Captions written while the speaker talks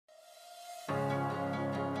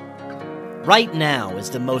Right now is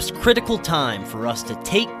the most critical time for us to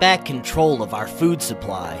take back control of our food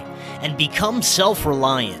supply and become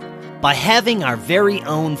self-reliant by having our very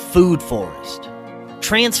own food forest.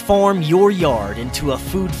 Transform your yard into a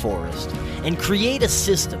food forest and create a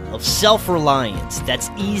system of self-reliance that's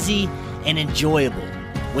easy and enjoyable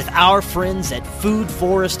with our friends at Food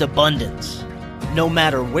Forest Abundance. No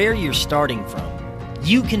matter where you're starting from,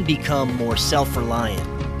 you can become more self-reliant.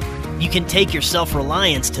 You can take your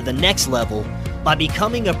self-reliance to the next level by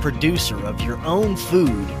becoming a producer of your own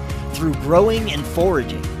food through growing and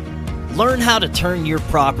foraging. Learn how to turn your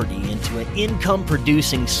property into an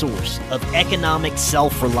income-producing source of economic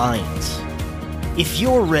self-reliance. If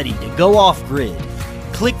you're ready to go off-grid,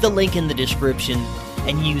 click the link in the description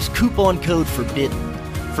and use coupon code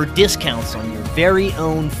FORBIDDEN for discounts on your very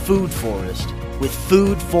own food forest with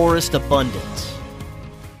Food Forest Abundance.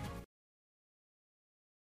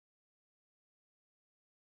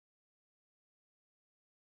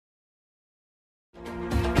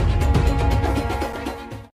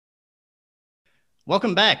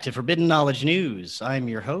 Welcome back to Forbidden Knowledge News. I'm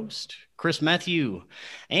your host, Chris Matthew,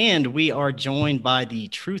 and we are joined by the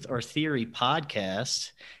Truth or Theory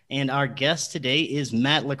podcast, and our guest today is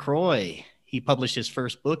Matt Lacroix. He published his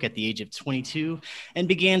first book at the age of 22 and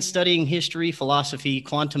began studying history, philosophy,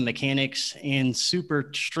 quantum mechanics, and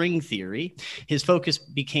superstring theory. His focus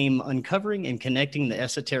became uncovering and connecting the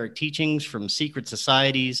esoteric teachings from secret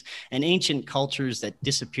societies and ancient cultures that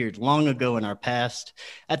disappeared long ago in our past.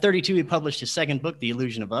 At 32, he published his second book, The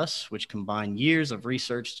Illusion of Us, which combined years of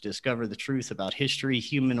research to discover the truth about history,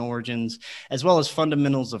 human origins, as well as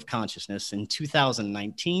fundamentals of consciousness. In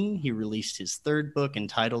 2019, he released his third book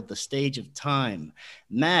entitled The Stage of Time.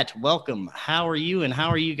 Matt, welcome. How are you, and how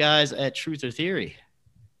are you guys at Truth or Theory?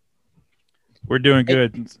 We're doing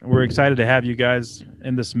good. We're excited to have you guys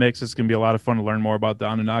in this mix. It's going to be a lot of fun to learn more about the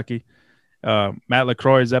Anunnaki. Matt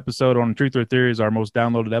Lacroix's episode on Truth or Theory is our most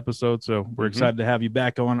downloaded episode, so we're excited to have you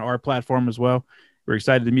back on our platform as well. We're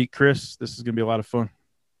excited to meet Chris. This is going to be a lot of fun.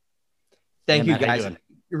 Thank you, guys. It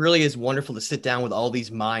really is wonderful to sit down with all these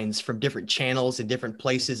minds from different channels and different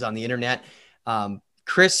places on the internet.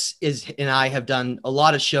 Chris and I have done a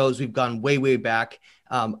lot of shows. We've gone way, way back.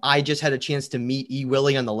 I just had a chance to meet E.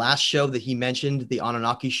 Willie on the last show that he mentioned, the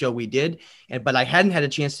Anunnaki show we did. But I hadn't had a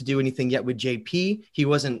chance to do anything yet with JP. He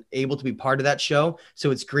wasn't able to be part of that show.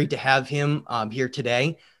 So it's great to have him here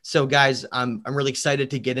today. So guys, I'm really excited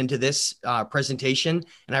to get into this presentation.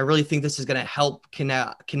 And I really think this is going to help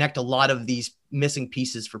connect a lot of these missing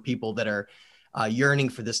pieces for people that are yearning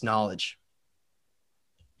for this knowledge.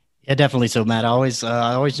 Yeah, definitely. So, Matt, I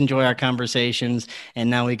always enjoy our conversations,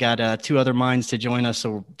 and now we got two other minds to join us.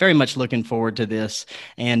 So, we're very much looking forward to this.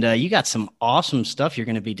 And you got some awesome stuff you're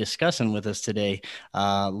going to be discussing with us today.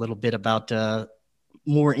 A little bit about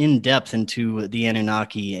more in depth into the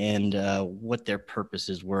Anunnaki and what their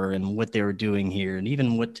purposes were and what they were doing here, and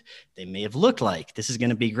even what they may have looked like. This is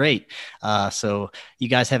going to be great. So, you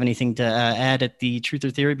guys have anything to add at the Truth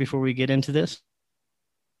or Theory before we get into this?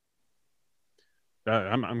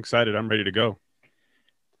 I'm excited. I'm ready to go.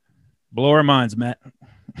 Blow our minds, Matt.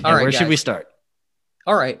 All right, where guys. should we start?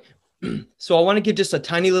 All right. So I want to give just a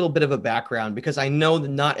tiny little bit of a background, because I know that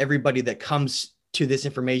not everybody that comes to this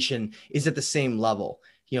information is at the same level.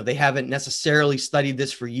 You know, they haven't necessarily studied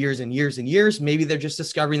this for years and years and years. Maybe they're just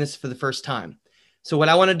discovering this for the first time. So what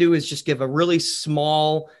I want to do is just give a really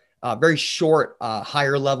small, very short,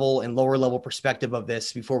 higher level and lower level perspective of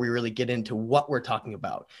this before we really get into what we're talking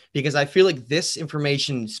about, because I feel like this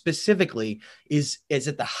information specifically is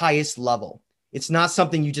at the highest level. It's not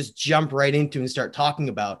something you just jump right into and start talking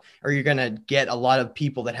about, or you're going to get a lot of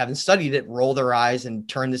people that haven't studied it roll their eyes and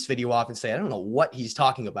turn this video off and say, I don't know what he's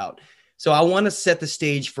talking about. So I want to set the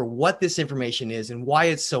stage for what this information is and why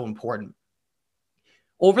it's so important.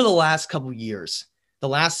 Over the last couple of years, the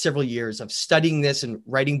last several years of studying this and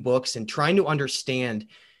writing books and trying to understand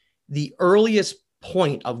the earliest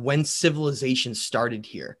point of when civilization started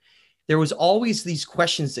here, there was always these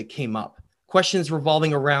questions that came up, questions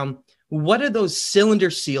revolving around, what are those cylinder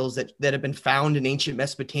seals that have been found in ancient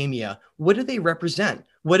Mesopotamia? What do they represent?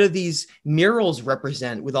 What do these murals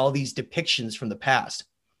represent with all these depictions from the past?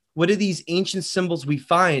 What are these ancient symbols we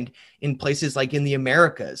find in places like in the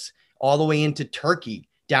Americas, all the way into Turkey,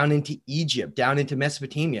 down into Egypt, down into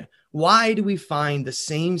Mesopotamia? Why do we find the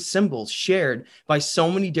same symbols shared by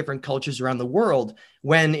so many different cultures around the world,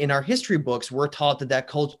 when in our history books, we're taught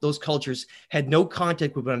that those cultures had no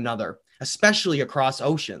contact with one another, especially across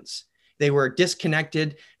oceans? They were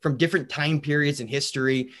disconnected from different time periods in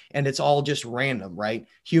history, and it's all just random, right?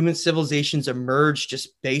 Human civilizations emerged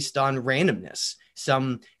just based on randomness.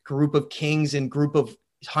 Some group of kings and group of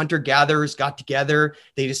hunter-gatherers got together,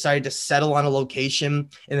 they decided to settle on a location,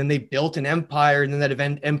 and then they built an empire, and then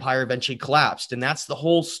that empire eventually collapsed. And that's the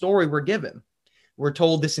whole story we're given. We're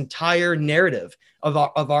told this entire narrative of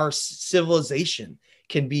our civilization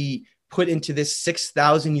can be put into this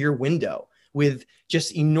 6,000 year window with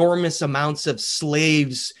just enormous amounts of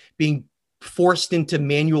slaves being forced into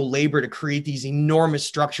manual labor to create these enormous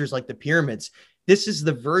structures like the pyramids. This is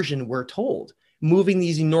the version we're told, moving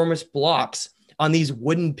these enormous blocks on these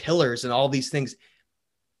wooden pillars and all these things.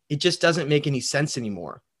 It just doesn't make any sense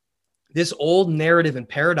anymore. This old narrative and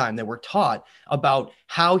paradigm that we're taught about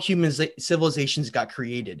how human civilizations got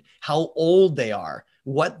created, how old they are,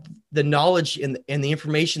 what the knowledge and the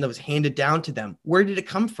information that was handed down to them, where did it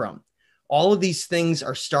come from? All of these things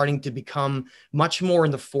are starting to become much more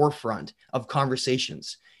in the forefront of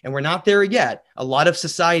conversations. And we're not there yet. A lot of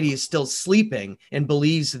society is still sleeping and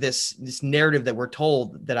believes this narrative that we're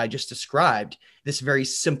told that I just described, this very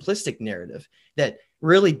simplistic narrative that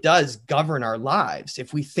really does govern our lives.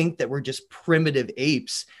 If we think that we're just primitive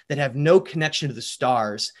apes that have no connection to the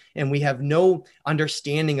stars and we have no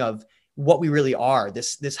understanding of what we really are,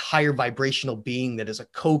 this higher vibrational being that is a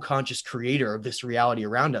co-conscious creator of this reality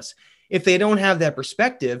around us. If they don't have that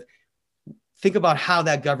perspective, think about how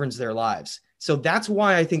that governs their lives. So that's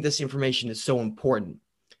why I think this information is so important.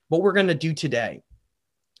 What we're going to do today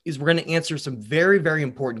is we're going to answer some very, very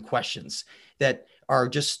important questions that are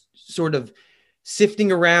just sort of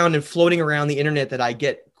sifting around and floating around the internet that I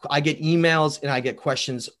get emails and I get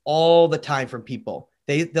questions all the time from people.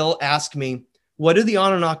 They'll ask me, what do the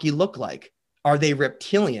Anunnaki look like? Are they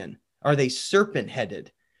reptilian? Are they serpent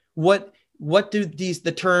headed? What do what does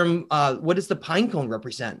the Pinecone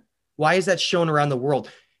represent? Why is that shown around the world?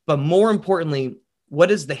 But more importantly, what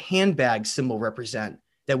does the handbag symbol represent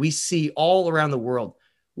that we see all around the world?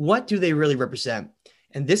 What do they really represent?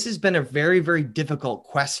 And this has been a very, very difficult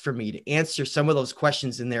quest for me to answer some of those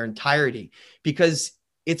questions in their entirety, because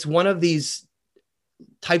it's one of these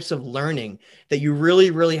types of learning that you really,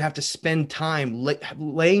 really have to spend time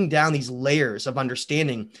laying down these layers of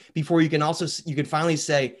understanding before you can finally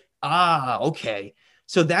say, okay.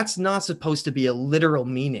 So that's not supposed to be a literal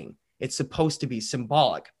meaning. It's supposed to be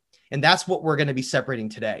symbolic. And that's what we're going to be separating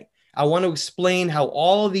today. I want to explain how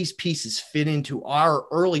all of these pieces fit into our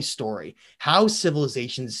early story, how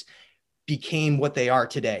civilizations became what they are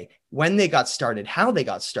today, when they got started, how they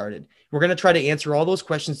got started. We're going to try to answer all those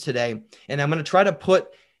questions today. And I'm going to try to put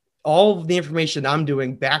all of the information I'm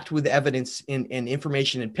doing backed with evidence and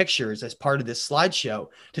information and pictures as part of this slideshow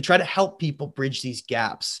to try to help people bridge these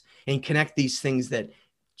gaps and connect these things that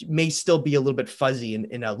may still be a little bit fuzzy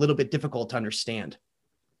and a little bit difficult to understand.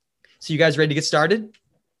 So you guys ready to get started?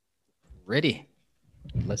 Ready.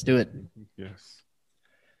 Let's do it. Yes.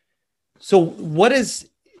 So what is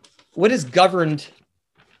governed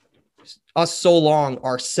us so long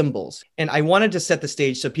are symbols. And I wanted to set the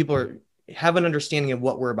stage so people have an understanding of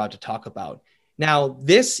what we're about to talk about. Now,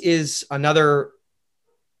 this is another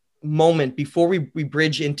moment before we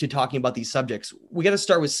bridge into talking about these subjects. We got to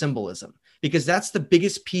start with symbolism, because that's the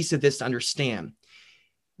biggest piece of this to understand.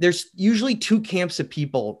 There's usually two camps of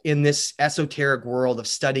people in this esoteric world of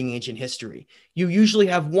studying ancient history. You usually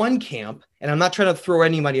have one camp, and I'm not trying to throw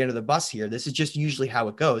anybody under the bus here. This is just usually how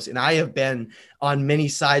it goes. And I have been on many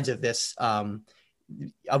sides of this, of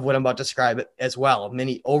what I'm about to describe as well,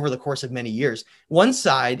 over the course of many years. One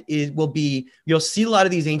side will be, you'll see a lot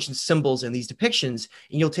of these ancient symbols and these depictions,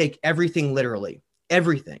 and you'll take everything literally.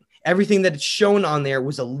 Everything that is shown on there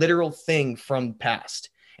was a literal thing from the past.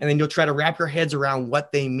 And then you'll try to wrap your heads around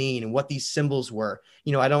what they mean and what these symbols were.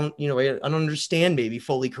 I don't understand maybe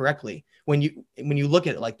fully correctly when you look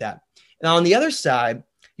at it like that. Now, on the other side,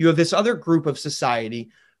 you have this other group of society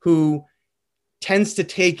who tends to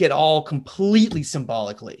take it all completely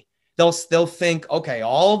symbolically. They'll think, okay,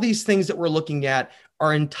 all these things that we're looking at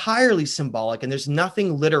are entirely symbolic and there's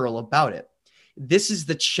nothing literal about it. This is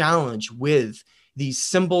the challenge with these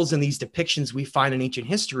symbols and these depictions we find in ancient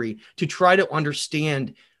history, to try to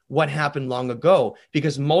understand what happened long ago,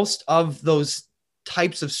 because most of those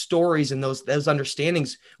types of stories and those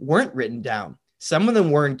understandings weren't written down. Some of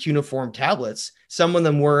them were in cuneiform tablets, some of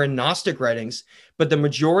them were in Gnostic writings, but the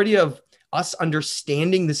majority of us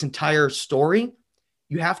understanding this entire story,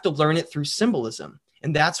 you have to learn it through symbolism.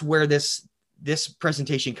 And that's where this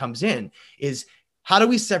presentation comes in, is how do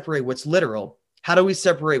we separate what's literal? How do we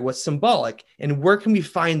separate what's symbolic? And where can we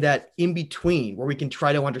find that in between where we can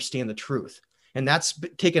try to understand the truth? And that's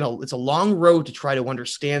it's a long road to try to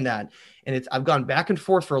understand that. And I've gone back and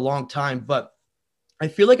forth for a long time, but I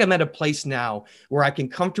feel like I'm at a place now where I can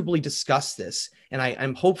comfortably discuss this. And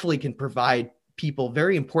I'm hopefully can provide people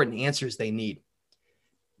very important answers they need.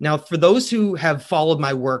 Now, for those who have followed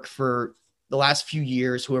my work for the last few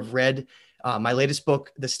years, who have read my latest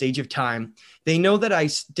book, The Stage of Time, they know that I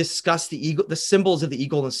discuss the symbols of the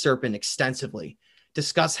eagle and serpent extensively,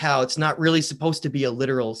 discuss how it's not really supposed to be a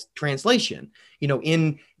literal translation.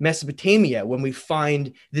 In Mesopotamia, when we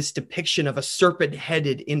find this depiction of a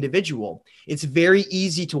serpent-headed individual, it's very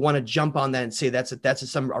easy to want to jump on that and say that's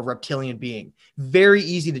a reptilian being. Very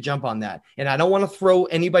easy to jump on that. And I don't want to throw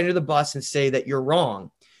anybody under the bus and say that you're wrong,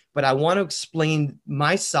 but I want to explain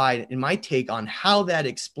my side and my take on how that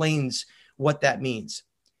explains what that means.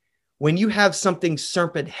 When you have something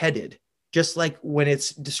serpent-headed, just like when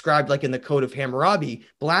it's described like in the Code of Hammurabi,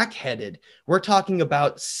 black-headed, we're talking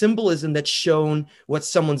about symbolism that's shown what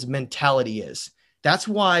someone's mentality is. That's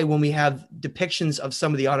why when we have depictions of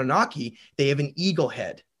some of the Anunnaki, they have an eagle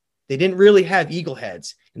head. They didn't really have eagle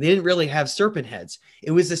heads, and they didn't really have serpent heads.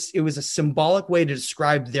 It was a symbolic way to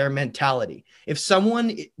describe their mentality. If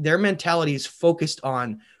their mentality is focused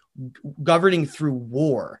on governing through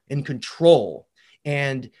war and control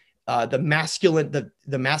and the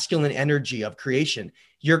masculine energy of creation,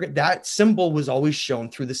 that symbol was always shown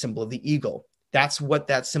through the symbol of the eagle. That's what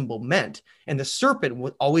that symbol meant. And the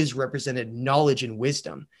serpent always represented knowledge and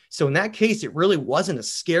wisdom. So in that case, it really wasn't a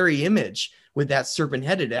scary image with that serpent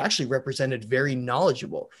headed. It actually represented very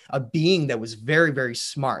knowledgeable, a being that was very, very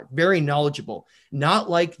smart, very knowledgeable, not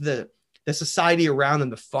like the society around them,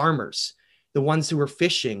 the farmers, the ones who were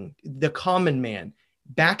fishing, the common man.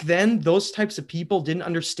 Back then, those types of people didn't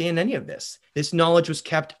understand any of this. This knowledge was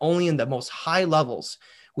kept only in the most high levels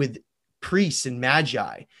with priests and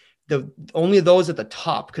magi. Only those at the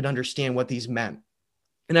top could understand what these meant.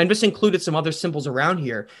 And I just included some other symbols around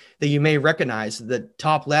here that you may recognize. The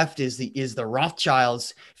top left is the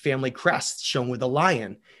Rothschilds family crest shown with a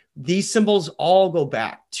lion. These symbols all go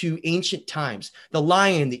back to ancient times. The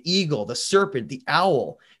lion, the eagle, the serpent, the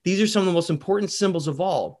owl. These are some of the most important symbols of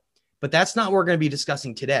all. But that's not what we're going to be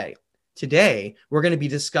discussing today. Today, we're going to be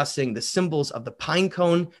discussing the symbols of the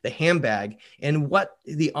Pinecone, the Handbag, and what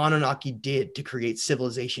the Anunnaki did to create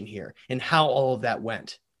civilization here and how all of that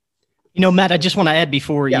went. Matt, I just want to add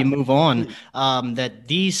before you move on that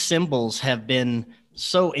these symbols have been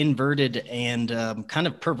so inverted and kind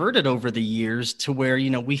of perverted over the years to where,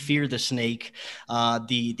 we fear the snake.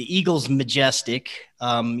 The eagle's majestic.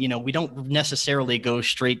 We don't necessarily go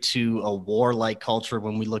straight to a warlike culture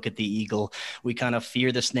when we look at the eagle. We kind of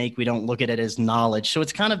fear the snake. We don't look at it as knowledge. So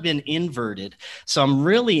it's kind of been inverted. So I'm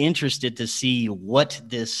really interested to see what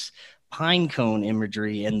this Pinecone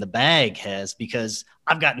imagery in the bag has, because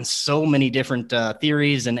I've gotten so many different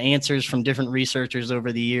theories and answers from different researchers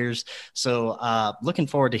over the years. So looking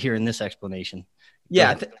forward to hearing this explanation.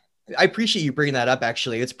 Yeah, I appreciate you bringing that up,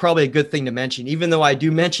 actually. It's probably a good thing to mention. Even though I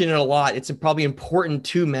do mention it a lot, it's probably important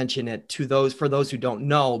to mention it for those who don't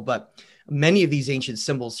know. But many of these ancient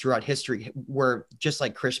symbols throughout history were, just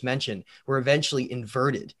like Chris mentioned, were eventually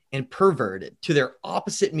inverted and perverted to their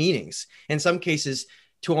opposite meanings. In some cases,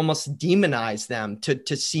 to almost demonize them,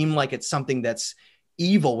 to seem like it's something that's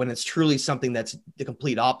evil when it's truly something that's the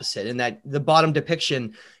complete opposite. And that the bottom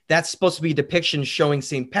depiction, that's supposed to be a depiction showing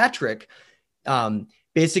St. Patrick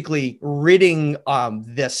basically ridding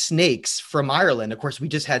the snakes from Ireland. Of course, we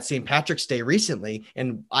just had St. Patrick's Day recently,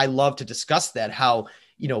 and I love to discuss that, how,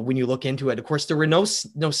 when you look into it, of course, there were no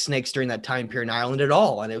snakes during that time period in Ireland at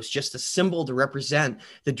all. And it was just a symbol to represent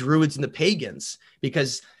the Druids and the pagans,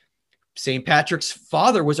 because St. Patrick's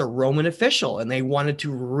father was a Roman official, and they wanted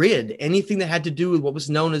to rid anything that had to do with what was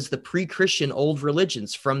known as the pre-Christian old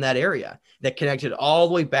religions from that area that connected all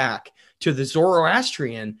the way back to the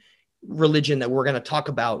Zoroastrian religion that we're going to talk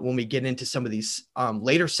about when we get into some of these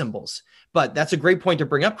later symbols. But that's a great point to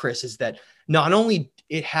bring up, Chris, is that not only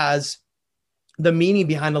it has the meaning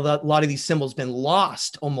behind a lot of these symbols been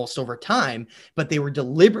lost almost over time, but they were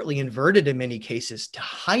deliberately inverted in many cases to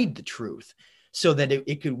hide the truth, so that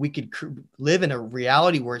we could live in a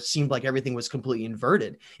reality where it seemed like everything was completely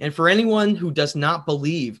inverted. And for anyone who does not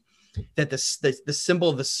believe that the symbol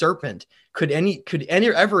of the serpent could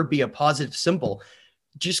ever be a positive symbol,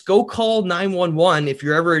 just go call 911 if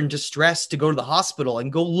you're ever in distress to go to the hospital,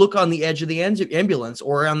 and go look on the edge of the ambulance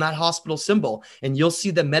or on that hospital symbol, and you'll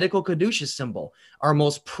see the medical caduceus symbol, our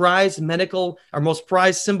most prized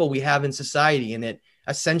symbol we have in society. And it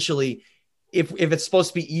essentially, if it's supposed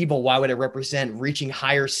to be evil, why would it represent reaching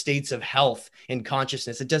higher states of health and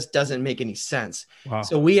consciousness? It just doesn't make any sense. Wow.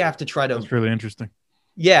 So we have to try to. That's really interesting.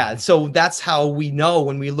 Yeah. So that's how we know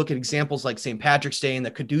when we look at examples like St. Patrick's Day and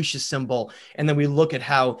the caduceus symbol. And then we look at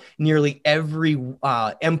how nearly every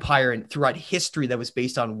empire throughout history that was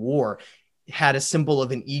based on war had a symbol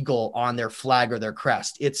of an eagle on their flag or their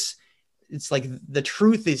crest. it's like the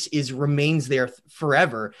truth is remains there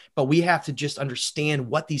forever, but we have to just understand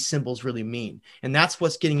what these symbols really mean. And that's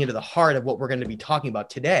what's getting into the heart of what we're going to be talking about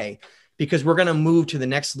today, because we're going to move to the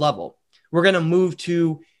next level. We're going to move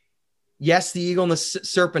to, yes, the eagle and the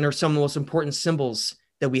serpent are some of the most important symbols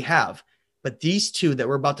that we have, but these two that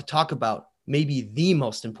we're about to talk about may be the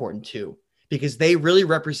most important two, because they really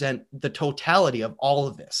represent the totality of all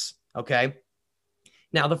of this. Okay.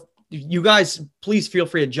 Now, you guys, please feel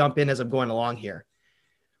free to jump in as I'm going along here.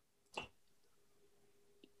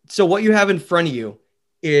 So what you have in front of you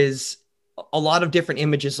is a lot of different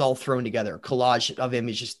images all thrown together, collage of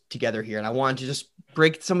images together here. And I wanted to just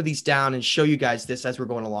break some of these down and show you guys this as we're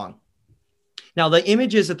going along. Now, the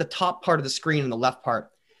images at the top part of the screen and the left part,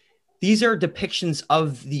 these are depictions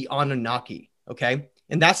of the Anunnaki. Okay.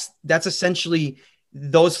 And that's essentially,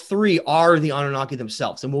 those three are the Anunnaki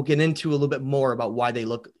themselves. And we'll get into a little bit more about why they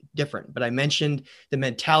look different. But I mentioned the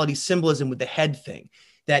mentality symbolism with the head thing.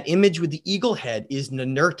 That image with the eagle head is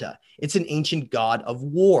Ninurta. It's an ancient god of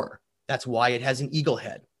war. That's why it has an eagle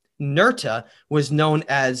head. Ninurta was known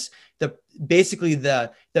as basically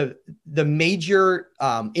the major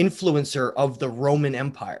influencer of the Roman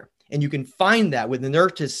Empire. And you can find that with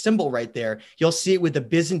Ninurta's symbol right there. You'll see it with the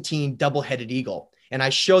Byzantine double-headed eagle. And I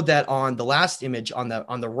showed that on the last image on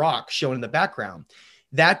the rock shown in the background.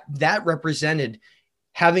 That represented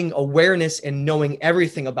having awareness and knowing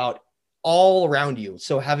everything about all around you.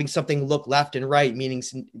 So having something look left and right, meaning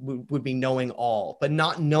would be knowing all, but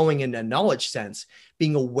not knowing in a knowledge sense,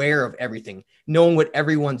 being aware of everything, knowing what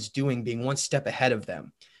everyone's doing, being one step ahead of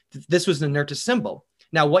them. This was the Ninurta symbol.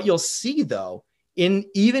 Now, what you'll see though,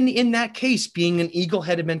 even in that case, being an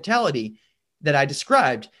eagle-headed mentality that I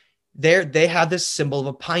described, they have this symbol of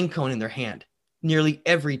a pine cone in their hand nearly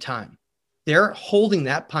every time. They're holding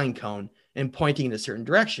that pine cone and pointing in a certain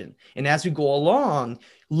direction. And as we go along,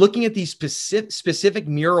 looking at these specific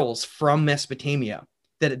murals from Mesopotamia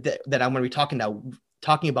that I'm going to be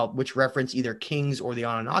talking about, which reference either kings or the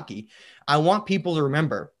Anunnaki, I want people to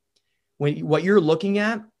remember what you're looking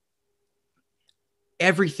at,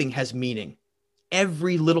 everything has meaning.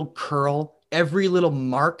 Every little curl, every little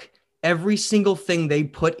mark, every single thing they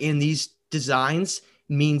put in these designs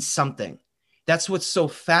means something. That's what's so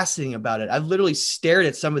fascinating about it. I've literally stared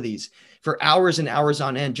at some of these for hours and hours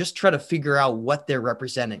on end, just try to figure out what they're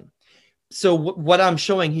representing. So what I'm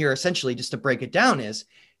showing here, essentially, just to break it down, is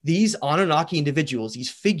these Anunnaki individuals,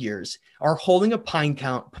 these figures, are holding a pine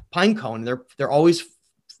cone. They're always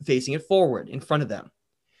facing it forward in front of them.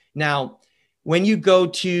 Now, when you go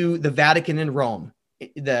to the Vatican in Rome,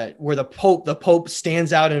 where the Pope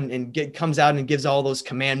stands out and comes out and gives all those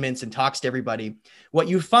commandments and talks to everybody, what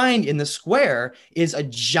you find in the square is a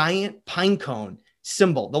giant pine cone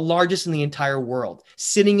symbol, the largest in the entire world,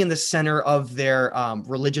 sitting in the center of their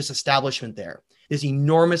religious establishment there. This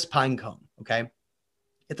enormous pine cone, okay?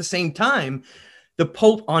 At the same time, the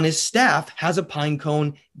Pope on his staff has a pine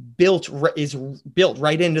cone built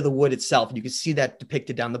right into the wood itself. And you can see that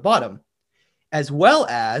depicted down the bottom, as well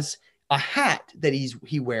as a hat that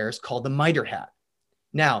he wears called the mitre hat.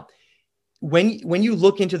 Now, when you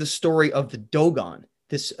look into the story of the Dogon,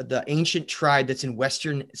 the ancient tribe that's in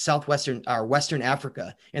Western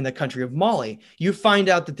Africa in the country of Mali, you find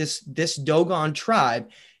out that this Dogon tribe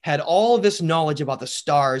had all of this knowledge about the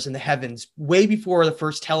stars and the heavens way before the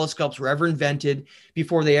first telescopes were ever invented,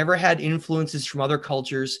 before they ever had influences from other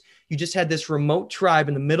cultures. You just had this remote tribe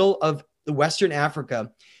in the middle of the Western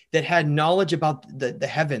Africa that had knowledge about the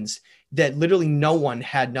heavens that literally no one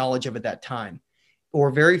had knowledge of at that time,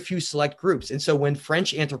 or very few select groups. And so when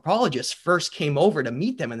French anthropologists first came over to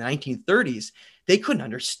meet them in the 1930s, they couldn't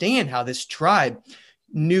understand how this tribe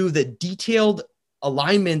knew the detailed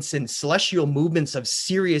alignments and celestial movements of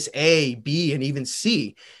Sirius A, B, and even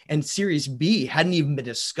C. And Sirius B hadn't even been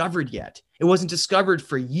discovered yet. It wasn't discovered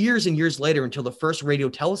for years and years later until the first radio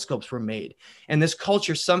telescopes were made. And this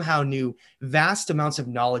culture somehow knew vast amounts of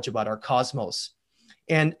knowledge about our cosmos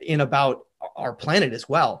and about our planet as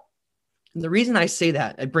well. And the reason I say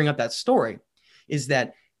that, I bring up that story, is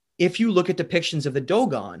that if you look at depictions of the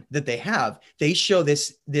Dogon that they show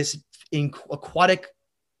this aquatic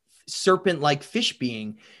serpent-like fish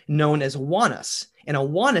being known as Awanas. And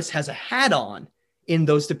Awanas has a hat on in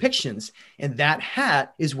those depictions. And that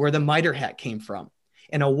hat is where the mitre hat came from.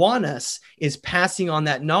 And Awanas is passing on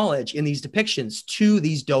that knowledge in these depictions to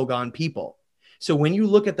these Dogon people. So when you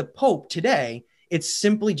look at the Pope today, it's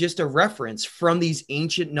simply just a reference from these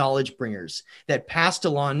ancient knowledge bringers that passed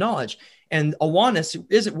along knowledge. And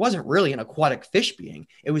Awanas wasn't really an aquatic fish being.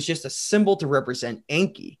 It was just a symbol to represent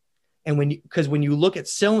Enki. And when you look at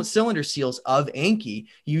cylinder seals of Enki,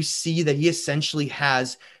 you see that he essentially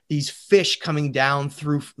has these fish coming down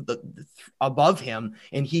through above him,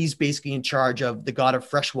 and he's basically in charge of the god of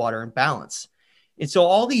freshwater and balance. And so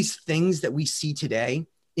all these things that we see today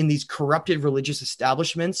in these corrupted religious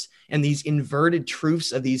establishments and these inverted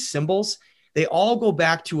truths of these symbols, they all go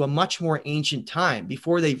back to a much more ancient time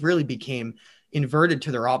before they really became inverted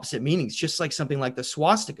to their opposite meanings, just like something like the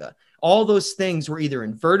swastika. All those things were either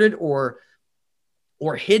inverted or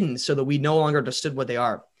hidden so that we no longer understood what they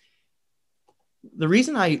are. The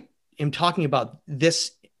reason I am talking about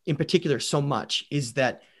this in particular so much is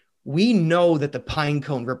that we know that the pine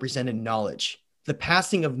cone represented knowledge, the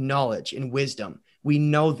passing of knowledge and wisdom. We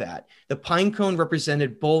know that the pine cone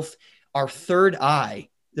represented both our third eye,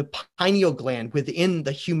 the pineal gland within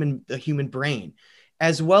the human brain,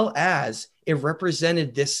 as well as it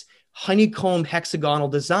represented this honeycomb hexagonal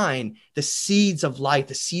design, the seeds of life,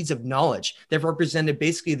 the seeds of knowledge that represented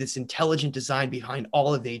basically this intelligent design behind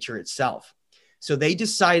all of nature itself. So they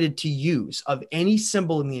decided to use, of any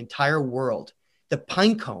symbol in the entire world, the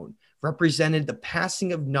pine cone represented the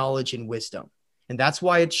passing of knowledge and wisdom. And that's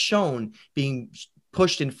why it's shown being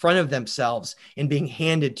pushed in front of themselves and being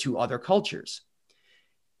handed to other cultures.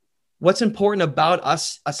 What's important about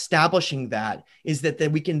us establishing that is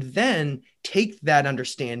that we can then take that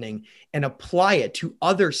understanding and apply it to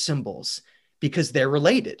other symbols because they're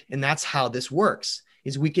related. And that's how this works,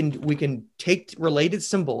 is we can take related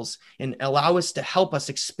symbols and allow us to help us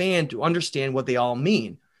expand to understand what they all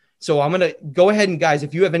mean. So I'm going to go ahead and, guys,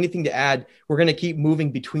 if you have anything to add, we're going to keep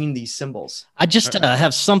moving between these symbols. I just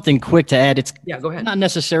have something quick to add. It's go ahead. Not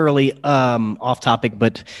necessarily off topic,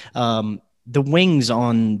 but the wings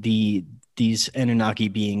on these Anunnaki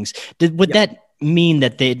beings, would that mean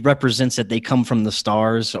that it represents that they come from the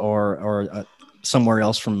stars or somewhere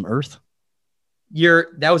else from Earth?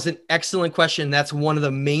 That was an excellent question. That's one of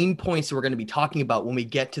the main points that we're going to be talking about when we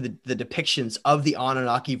get to the depictions of the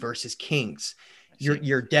Anunnaki versus kings.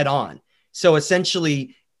 You're dead on. So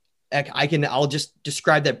essentially, I'll just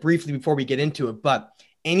describe that briefly before we get into it. But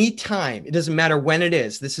anytime, it doesn't matter when it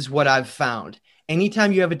is, this is what I've found.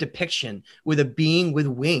 Anytime you have a depiction with a being with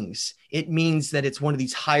wings, it means that it's one of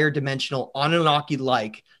these higher dimensional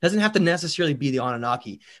Anunnaki-like. Doesn't have to necessarily be the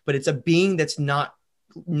Anunnaki, but it's a being that's not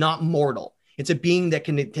mortal. It's a being that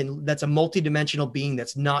that's a multidimensional being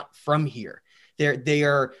that's not from here. They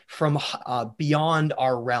are from beyond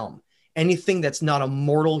our realm. Anything that's not a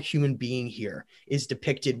mortal human being here is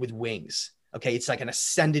depicted with wings. Okay, it's like an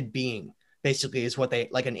ascended being, basically, is what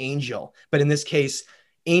like an angel. But in this case,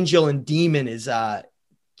 angel and demon is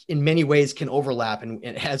in many ways can overlap, and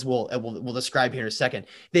as we'll describe here in a second.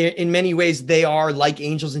 In many ways, they are like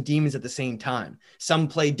angels and demons at the same time. Some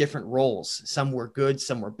play different roles. Some were good,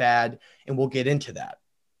 some were bad, and we'll get into that.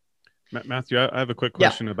 Matthew, I have a quick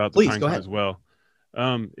question about the pine cone as well.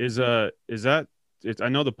 Is that? I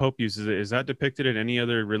know the Pope uses it. Is that depicted in any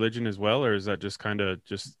other religion as well, or is that just kind of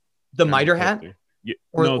just the mitre hat? Yeah,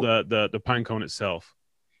 no, the pine cone itself.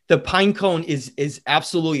 The pine cone is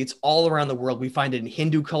absolutely, it's all around the world. We find it in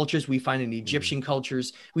Hindu cultures. We find it in Egyptian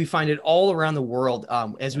cultures. We find it all around the world.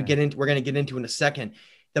 As we're going to get into in a second,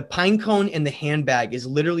 the pine cone and the handbag is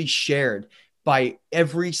literally shared by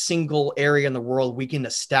every single area in the world. We can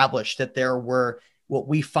establish that there were what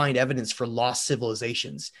we find evidence for lost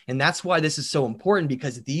civilizations. And that's why this is so important,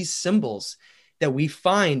 because these symbols that we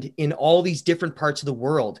find in all these different parts of the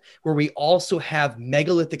world, where we also have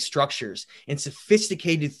megalithic structures and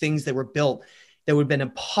sophisticated things that were built that would have been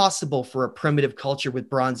impossible for a primitive culture with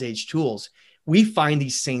Bronze Age tools, we find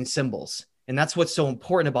these same symbols. And that's what's so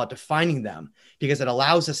important about defining them, because it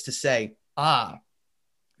allows us to say,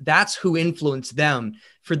 that's who influenced them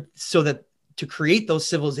to create those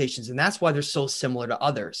civilizations. And that's why they're so similar to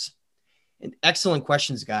others. And excellent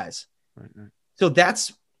questions, guys. Right. So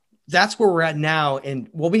that's where we're at now. And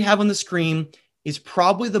what we have on the screen is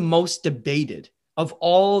probably the most debated of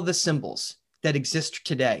all of the symbols that exist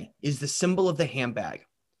today, is the symbol of the handbag.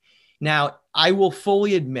 Now, I will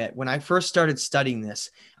fully admit, when I first started studying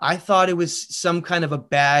this, I thought it was some kind of a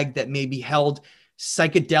bag that maybe held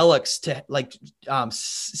psychedelics, to like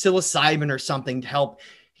psilocybin or something, to help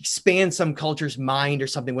expand some culture's mind or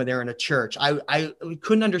something when they're in a church. I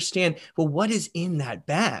couldn't understand, well, what is in that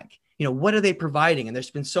bag? What are they providing? And there's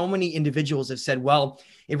been so many individuals have said, well,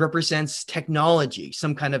 it represents technology,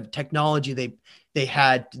 some kind of technology they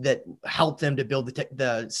had that helped them to build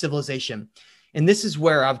the civilization. And this is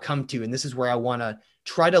where I've come to, and this is where I want to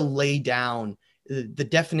try to lay down the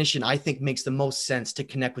definition I think makes the most sense to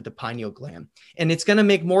connect with the pineal gland. And it's going to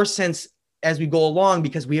make more sense as we go along,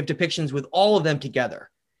 because we have depictions with all of them together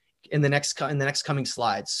in the next coming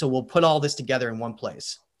slides. So we'll put all this together in one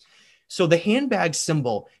place. So the handbag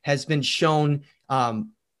symbol has been shown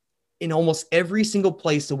in almost every single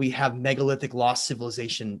place that we have megalithic lost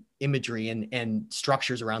civilization imagery and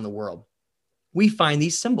structures around the world, we find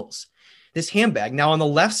these symbols. This handbag. Now on the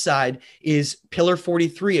left side is Pillar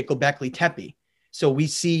 43 at Göbekli Tepe. So we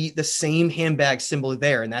see the same handbag symbol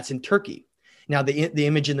there, and that's in Turkey. Now the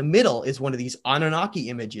image in the middle is one of these Anunnaki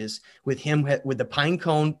images with him with the pine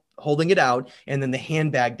cone holding it out, and then the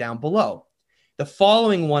handbag down below. The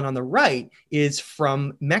following one on the right is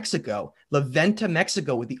from Mexico, La Venta,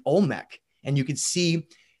 Mexico, with the Olmec. And you can see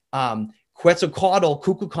Kukulkan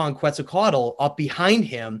Quetzalcoatl up behind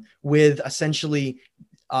him with essentially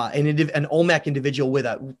an Olmec individual with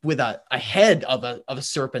a head of a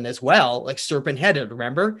serpent as well, like serpent headed,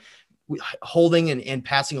 remember, holding and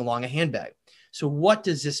passing along a handbag. So what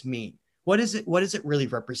does this mean? What does it really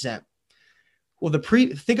represent? Well,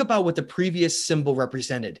 think about what the previous symbol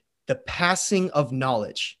represented. The passing of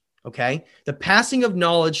knowledge, okay? The passing of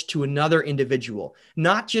knowledge to another individual,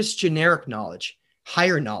 not just generic knowledge,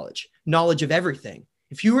 higher knowledge of everything.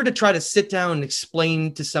 If you were to try to sit down and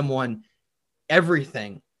explain to someone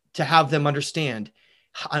everything to have them understand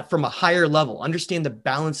from a higher level, understand the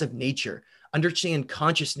balance of nature, understand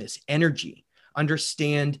consciousness, energy,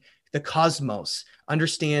 understand the cosmos,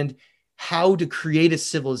 understand how to create a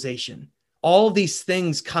civilization. All of these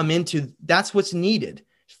things come into, that's what's needed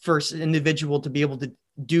for an individual to be able to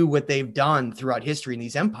do what they've done throughout history in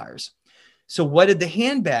these empires. So what did the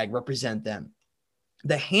handbag represent then?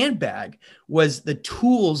 The handbag was the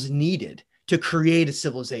tools needed to create a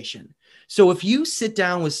civilization. So if you sit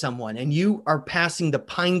down with someone and you are passing the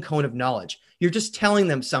pine cone of knowledge, you're just telling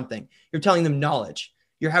them something. You're telling them knowledge.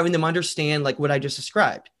 You're having them understand, like what I just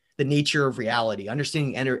described, the nature of reality,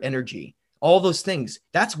 understanding energy, all those things.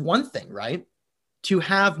 That's one thing, right? To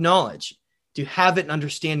have knowledge, to have it and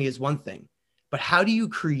understanding is one thing. But how do you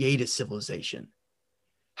create a civilization?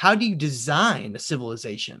 How do you design a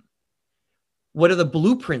civilization? What are the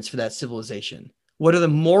blueprints for that civilization? What are the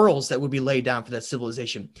morals that would be laid down for that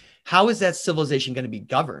civilization? How is that civilization going to be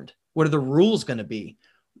governed? What are the rules going to be?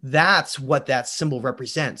 That's what that symbol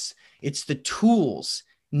represents. It's the tools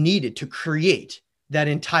needed to create that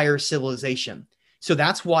entire civilization. So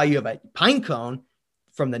that's why you have a pine cone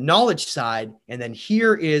from the knowledge side, and then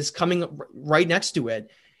here is coming right next to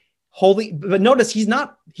it, holding. But notice he's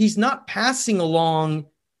not passing along.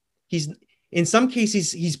 In some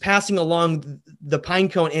cases, he's passing along the pine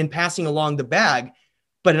cone and passing along the bag,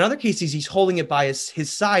 but in other cases, he's holding it by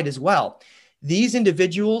his side as well. These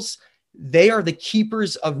individuals, they are the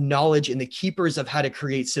keepers of knowledge and the keepers of how to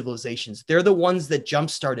create civilizations. They're the ones that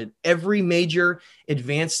jump-started every major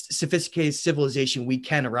advanced, sophisticated civilization we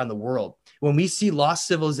can around the world. When we see lost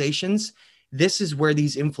civilizations, this is where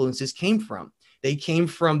these influences came from. They came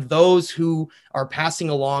from those who are passing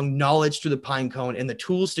along knowledge through the pine cone and the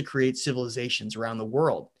tools to create civilizations around the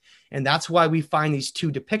world. And that's why we find these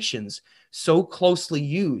two depictions so closely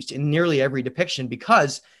used in nearly every depiction,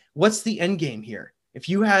 because what's the end game here? If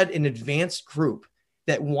you had an advanced group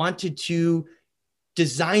that wanted to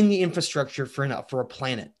design the infrastructure for a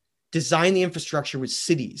planet, design the infrastructure with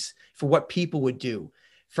cities for what people would do,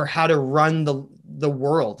 for how to run the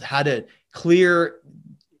world, how to clear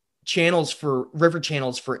river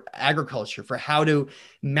channels for agriculture, for how to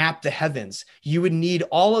map the heavens, you would need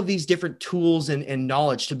all of these different tools and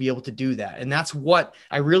knowledge to be able to do that. And that's what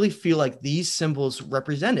I really feel like these symbols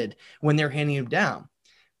represented when they're handing them down.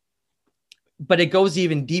 But it goes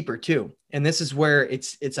even deeper too. And this is where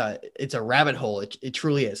it's a rabbit hole. It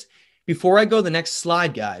truly is. Before I go to the next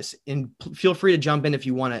slide, guys, and feel free to jump in if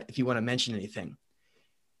you want to mention anything.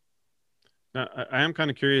 Now, I am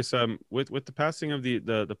kind of curious. With the passing of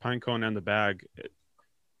the pine cone and the bag,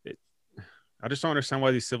 I just don't understand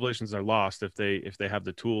why these civilizations are lost if they have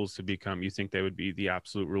the tools to become. You think they would be the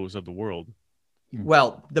absolute rulers of the world?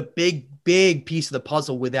 Well, the big piece of the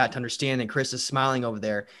puzzle with that to understand, and Chris is smiling over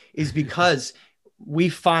there, is because we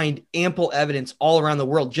find ample evidence all around the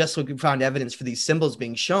world, just like we found evidence for these symbols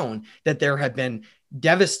being shown, that there have been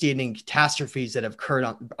devastating catastrophes that have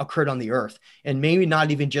occurred on the earth, and maybe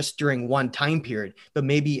not even just during one time period, but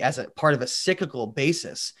maybe as a part of a cyclical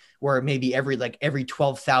basis, where maybe every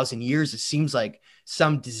 12,000 years, it seems like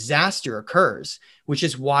some disaster occurs, which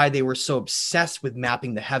is why they were so obsessed with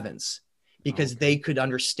mapping the heavens, because they could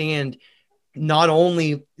understand not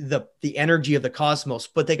only the energy of the cosmos,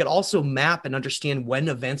 but they could also map and understand when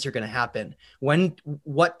events are going to happen,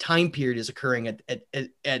 what time period is occurring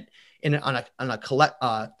on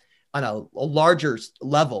a larger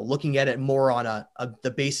level, looking at it more on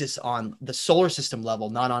the basis on the solar system level,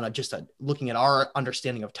 not on looking at our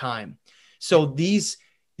understanding of time. So these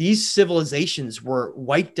these civilizations were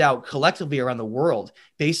wiped out collectively around the world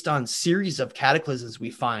based on series of cataclysms we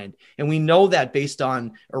find. And we know that based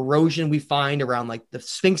on erosion we find around like the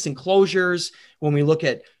Sphinx enclosures. When we look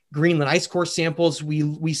at Greenland ice core samples,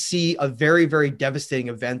 we see a very, very devastating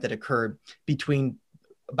event that occurred between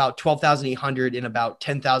about 12,800 and about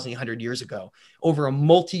 10,800 years ago, over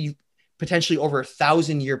a potentially over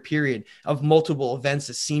 1,000-year period of multiple events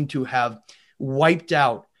that seem to have wiped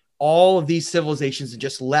out all of these civilizations and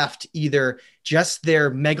just left either just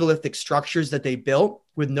their megalithic structures that they built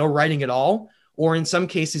with no writing at all, or in some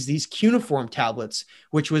cases, these cuneiform tablets,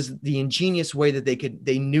 which was the ingenious way that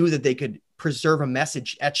they knew that they could preserve a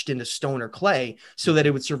message etched into stone or clay so that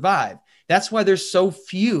it would survive. That's why there's so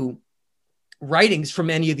few writings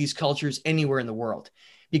from any of these cultures anywhere in the world,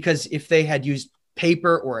 because if they had used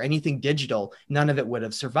paper or anything digital, none of it would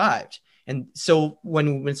have survived. And so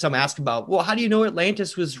when some ask about, well, how do you know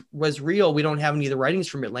Atlantis was real? We don't have any of the writings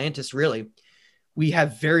from Atlantis, really. We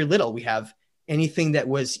have very little. We have anything that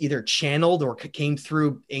was either channeled or came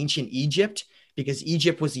through ancient Egypt, because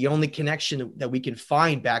Egypt was the only connection that we can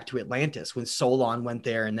find back to Atlantis when Solon went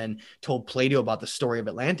there and then told Plato about the story of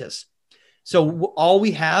Atlantis. So all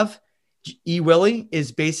we have, Willie,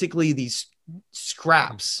 is basically these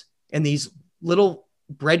scraps and these little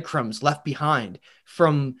breadcrumbs left behind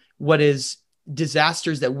from what is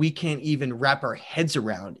disasters that we can't even wrap our heads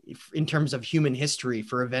around in terms of human history,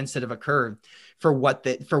 for events that have occurred, for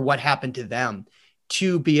what happened to them,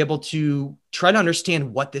 to be able to try to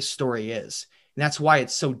understand what this story is. And that's why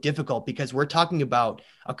it's so difficult, because we're talking about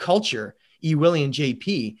a culture, Willie and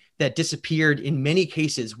JP, that disappeared in many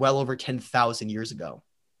cases well over 10,000 years ago.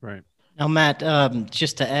 Right. Now, Matt,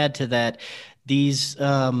 just to add to that, these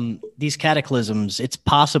cataclysms, it's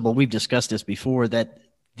possible, we've discussed this before, that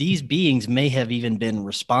these beings may have even been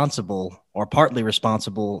responsible or partly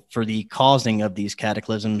responsible for the causing of these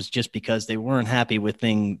cataclysms, just because they weren't happy with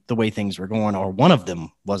the way things were going, or one of them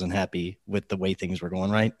wasn't happy with the way things were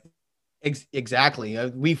going, right? Exactly.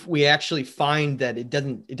 We actually find that it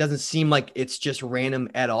doesn't seem like it's just random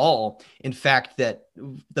at all. In fact, that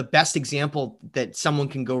the best example that someone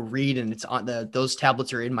can go read, and it's on those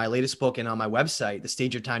tablets are in my latest book and on my website,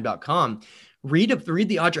 thestageoftime.com. Read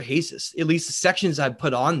the Adrahasis, at least the sections I've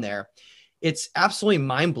put on there. It's absolutely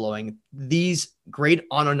mind blowing. These great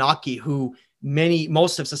Anunnaki, who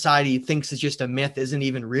most of society thinks is just a myth, isn't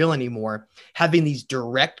even real anymore, having these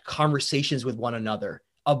direct conversations with one another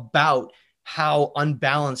about how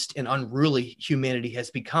unbalanced and unruly humanity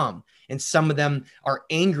has become. And some of them are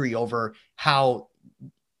angry over how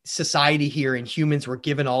society here and humans were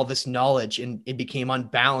given all this knowledge and it became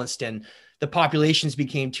unbalanced and the populations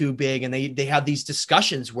became too big. And they have these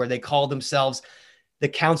discussions where they call themselves the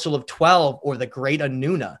Council of 12 or the Great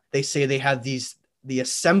Anuna. They say they have the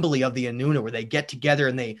assembly of the Anuna, where they get together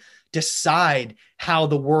and they decide how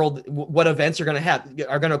the world, what events are going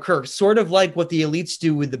to occur, sort of like what the elites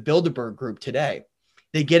do with the Bilderberg group today.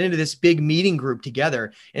 They get into this big meeting group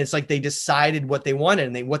together, and it's like they decided what they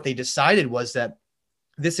wanted. And what they decided was that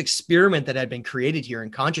this experiment that had been created here in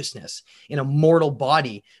consciousness, in a mortal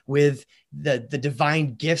body, with the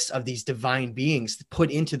divine gifts of these divine beings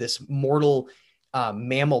put into this mortal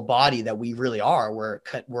mammal body that we really are.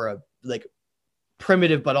 We're a like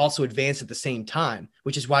primitive, but also advanced at the same time,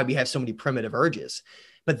 which is why we have so many primitive urges.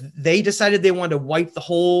 But they decided they wanted to wipe the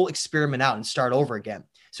whole experiment out and start over again.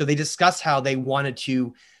 So they discussed how they wanted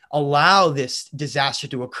to allow this disaster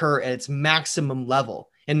to occur at its maximum level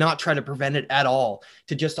and not try to prevent it at all,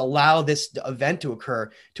 to just allow this event to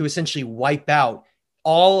occur, to essentially wipe out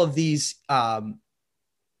all of these,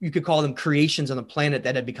 you could call them creations on the planet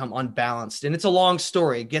that had become unbalanced. And it's a long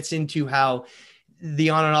story. It gets into how the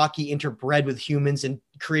Anunnaki interbred with humans and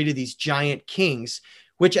created these giant kings,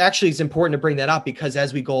 which actually is important to bring that up, because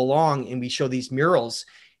as we go along and we show these murals,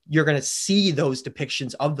 you're going to see those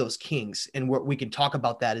depictions of those kings. And we can talk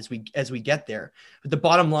about that as we get there. But the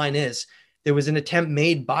bottom line is, there was an attempt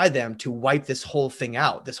made by them to wipe this whole thing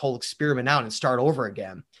out, this whole experiment out, and start over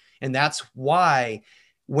again. And that's why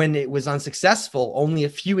when it was unsuccessful, only a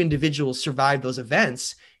few individuals survived those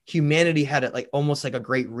events. Humanity had it almost like a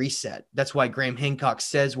great reset. That's why Graham Hancock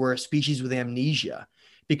says we're a species with amnesia,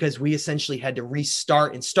 because we essentially had to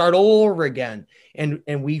restart and start all over again. And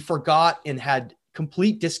we forgot and had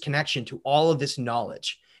complete disconnection to all of this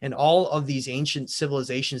knowledge and all of these ancient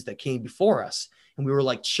civilizations that came before us. And we were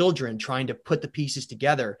like children trying to put the pieces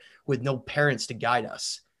together with no parents to guide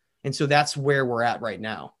us. And so that's where we're at right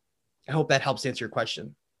now. I hope that helps answer your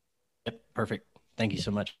question. Yep, perfect. Thank you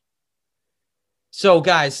so much. So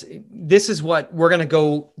guys, this is what we're going to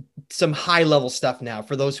go some high level stuff now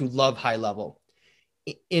for those who love high level.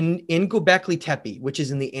 in Göbekli Tepe, which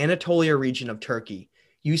is in the Anatolia region of Turkey,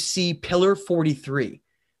 you see Pillar 43,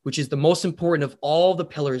 which is the most important of all the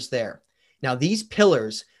pillars there. Now, these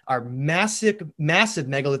pillars are massive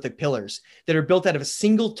megalithic pillars that are built out of a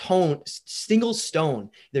single stone.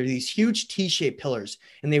 They're these huge T-shaped pillars,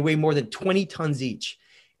 and they weigh more than 20 tons each.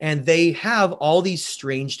 And they have all these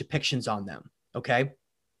strange depictions on them, okay?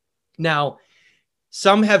 Now,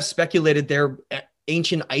 some have speculated they're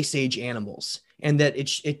ancient Ice Age animals, and that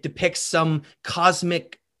it depicts some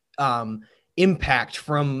cosmic impact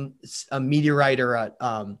from a meteorite or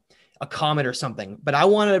a comet or something. But I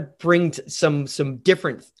want to bring some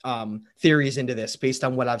different theories into this based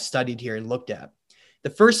on what I've studied here and looked at. The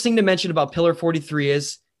first thing to mention about Pillar 43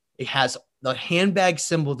 is it has the handbag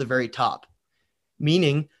symbol at the very top,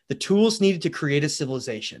 meaning the tools needed to create a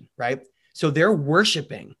civilization, right? So they're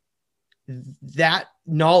worshiping that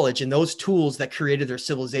knowledge and those tools that created their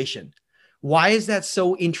civilization. Why is that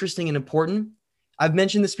so interesting and important? I've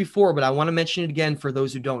mentioned this before, but I want to mention it again for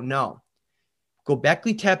those who don't know.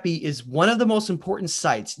 Göbekli Tepe is one of the most important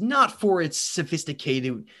sites, not for its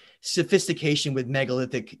sophistication with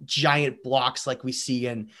megalithic giant blocks like we see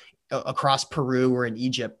across Peru or in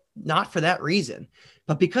Egypt, not for that reason,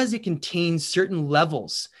 but because it contains certain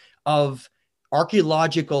levels of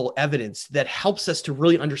archaeological evidence that helps us to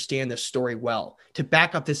really understand this story well, to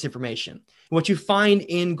back up this information. And what you find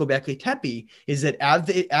in Göbekli Tepe is that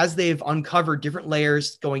as they've uncovered different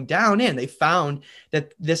layers going down in, they found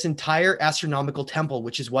that this entire astronomical temple,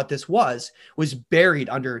 which is what this was buried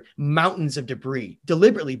under mountains of debris,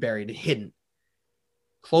 deliberately buried and hidden,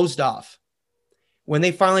 closed off. When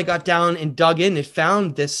they finally got down and dug in and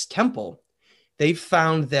found this temple, they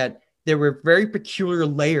found that there were very peculiar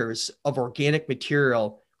layers of organic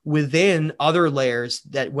material within other layers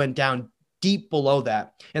that went down deep below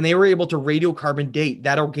that. And they were able to radiocarbon date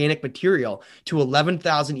that organic material to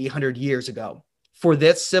 11,800 years ago for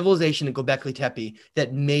this civilization in Göbekli Tepe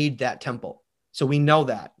that made that temple. So we know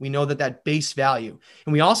that. We know that base value.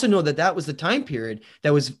 And we also know that was the time period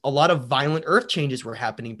that was a lot of violent earth changes were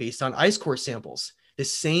happening based on ice core samples. The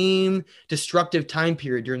same destructive time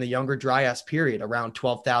period during the Younger Dryas period around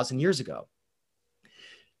 12,000 years ago.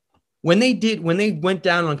 When they went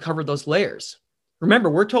down and uncovered those layers, remember,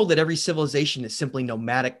 we're told that every civilization is simply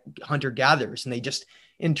nomadic hunter-gatherers. And they just,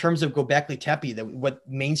 in terms of Göbekli Tepe, that what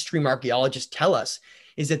mainstream archaeologists tell us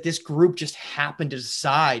is that this group just happened to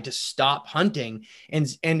decide to stop hunting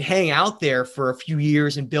and hang out there for a few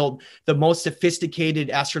years and build the most sophisticated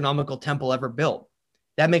astronomical temple ever built.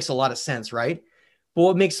 That makes a lot of sense, right? But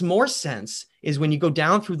what makes more sense is when you go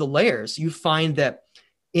down through the layers, you find that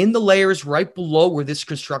in the layers right below where this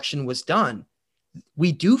construction was done,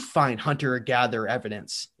 we do find hunter-gatherer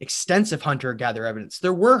evidence, extensive hunter-gatherer evidence.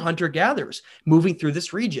 There were hunter-gatherers moving through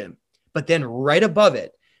this region, but then right above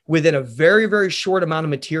it, within a very, very short amount of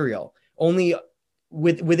material, only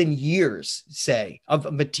within years, say,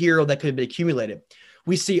 of material that could have been accumulated,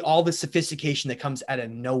 we see all the sophistication that comes out of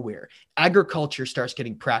nowhere. Agriculture starts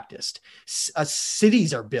getting practiced.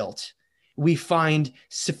 Cities are built. We find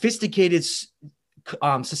sophisticated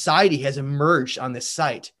society has emerged on this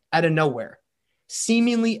site out of nowhere,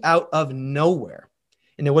 seemingly out of nowhere.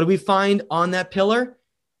 And then what do we find on that pillar?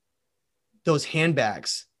 Those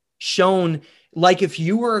handbags shown like if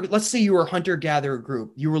you were, let's say you were a hunter-gatherer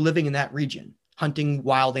group, you were living in that region, hunting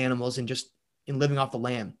wild animals and living off the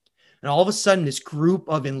land. And all of a sudden, this group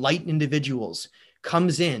of enlightened individuals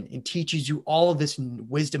comes in and teaches you all of this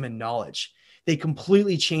wisdom and knowledge. They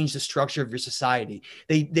completely change the structure of your society.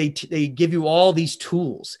 They give you all these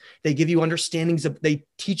tools. They give you understandings of, they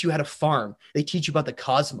teach you how to farm. They teach you about the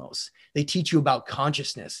cosmos. They teach you about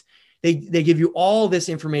consciousness. They give you all this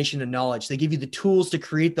information and knowledge. They give you the tools to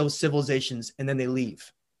create those civilizations, and then they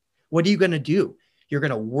leave. What are you going to do? You're going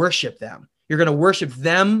to worship them. You're going to worship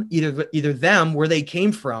them, either them where they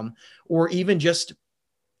came from, or even just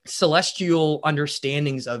celestial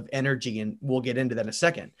understandings of energy. And we'll get into that in a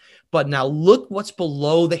second. But now look what's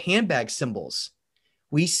below the handbag symbols.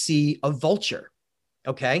 We see a vulture.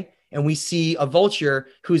 Okay. And we see a vulture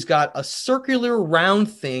who's got a circular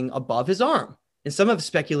round thing above his arm. And some have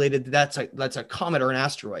speculated that that's a comet or an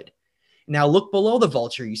asteroid. Now look below the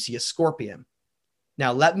vulture. You see a scorpion.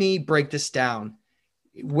 Now let me break this down,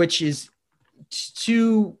 which is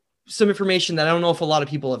to some information that I don't know if a lot of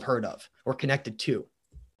people have heard of or connected to.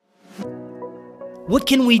 What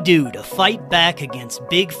can we do to fight back against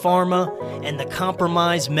big pharma and the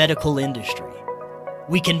compromised medical industry?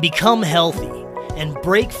 We can become healthy and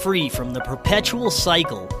break free from the perpetual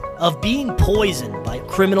cycle of being poisoned by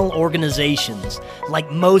criminal organizations like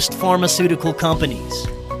most pharmaceutical companies.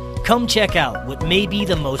 Come check out what may be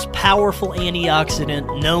the most powerful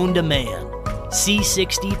antioxidant known to man,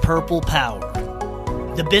 C60 Purple Power.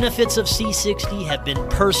 The benefits of C60 have been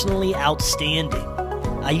personally outstanding.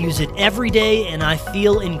 I use it every day and I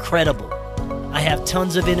feel incredible. I have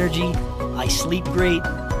tons of energy, I sleep great,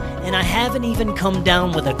 and I haven't even come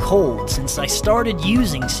down with a cold since I started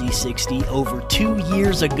using C60 over 2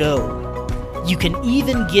 years ago. You can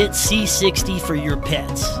even get C60 for your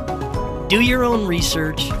pets. Do your own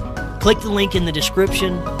research, click the link in the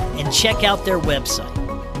description, and check out their website.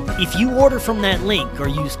 If you order from that link or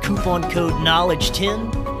use coupon code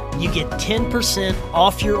KNOWLEDGE10, you get 10%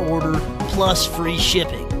 off your order plus free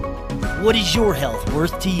shipping. What is your health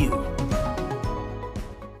worth to you?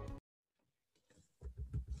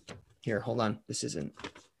 Here, hold on. This isn't.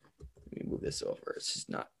 Let me move this over. It's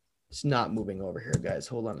not moving over here, guys.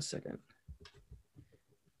 Hold on a second.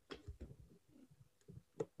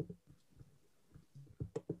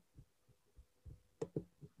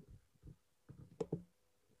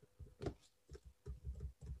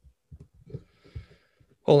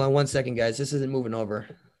 Hold on one second, guys. This isn't moving over.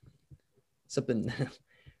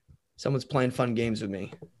 Someone's playing fun games with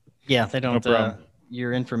me. Yeah, they don't. No problem.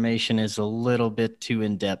 Your information is a little bit too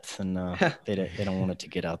in depth, and they don't want it to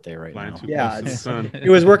get out there right Flying now. too Yeah, close to the sun. it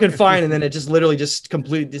was working fine, and then it just literally just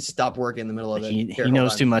completely stopped working in the middle of it. He Here, hold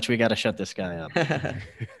knows on. too much. We got to shut this guy up.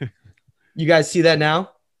 You guys see that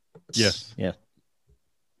now? Yes. Yeah.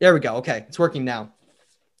 There we go. Okay, it's working now.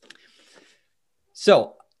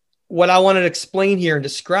 So what I wanted to explain here and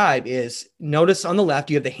describe is, notice on the left,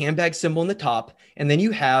 you have the handbag symbol in the top, and then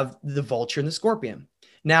you have the vulture and the scorpion.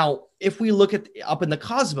 Now, if we look at up in the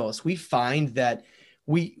cosmos, we find that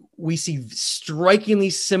we see strikingly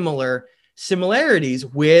similarities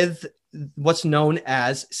with what's known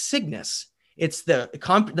as Cygnus. It's the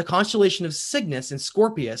constellation of Cygnus and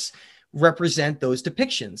Scorpius represent those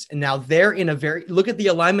depictions. And now they're in a look at the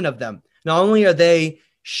alignment of them. Not only are they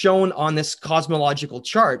shown on this cosmological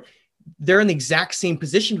chart, they're in the exact same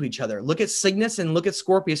position to each other. Look at Cygnus and look at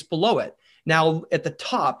Scorpius below it. Now at the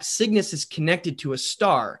top, Cygnus is connected to a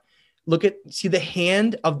star. See the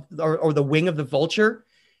hand of, or the wing of the vulture?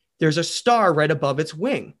 There's a star right above its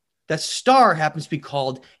wing. That star happens to be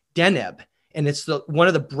called Deneb. And it's one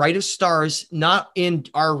of the brightest stars, not in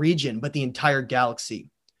our region, but the entire galaxy.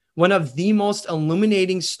 One of the most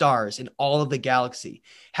illuminating stars in all of the galaxy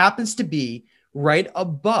happens to be right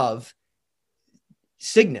above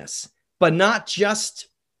Cygnus, but not just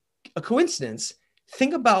a coincidence.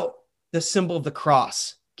 Think about the symbol of the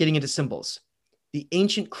cross, getting into symbols. The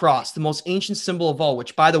ancient cross, the most ancient symbol of all,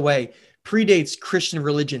 which, by the way, predates Christian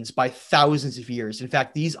religions by thousands of years. In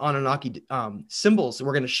fact, these Anunnaki symbols that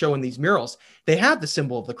we're going to show in these murals, they have the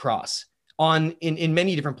symbol of the cross in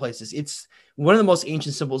many different places. It's one of the most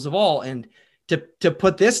ancient symbols of all. And to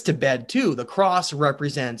put this to bed too, the cross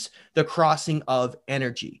represents the crossing of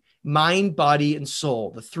energy, mind, body, and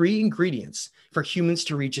soul, the three ingredients for humans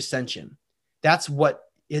to reach ascension. That's what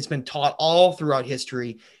has been taught all throughout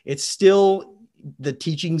history. It's still the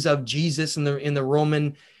teachings of Jesus in the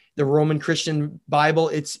Roman Christian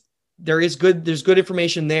Bible. There's good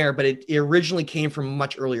information there, but it originally came from a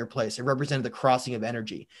much earlier place. It represented the crossing of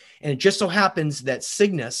energy. And it just so happens that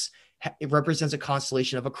Cygnus, it represents a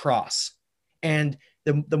constellation of a cross. And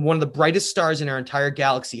the one of the brightest stars in our entire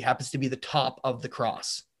galaxy happens to be the top of the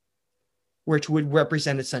cross, which would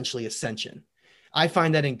represent essentially ascension. I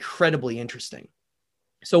find that incredibly interesting.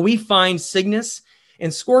 So we find Cygnus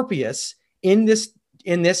and Scorpius in this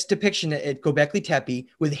depiction at Göbekli Tepe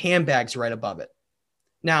with handbags right above it.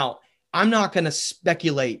 Now, I'm not going to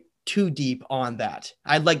speculate too deep on that.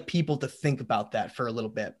 I'd like people to think about that for a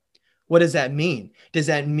little bit. What does that mean? Does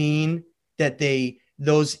that mean that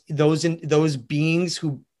those beings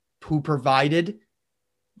who provided,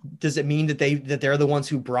 does it mean that they're the ones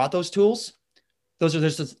who brought those tools?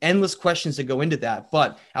 There's just endless questions that go into that,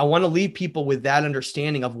 but I want to leave people with that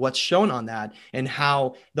understanding of what's shown on that and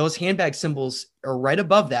how those handbag symbols are right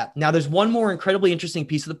above that. Now, there's one more incredibly interesting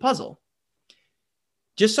piece of the puzzle.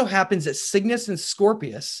 Just so happens that Cygnus and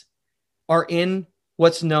Scorpius are in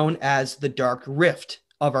what's known as the dark rift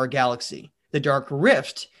of our galaxy. The dark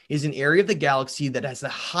rift is an area of the galaxy that has the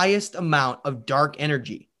highest amount of dark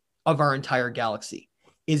energy of our entire galaxy,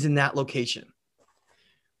 is in that location.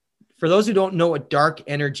 For those who don't know what dark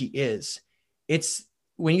energy is, it's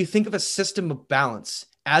when you think of a system of balance,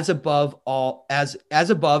 as above,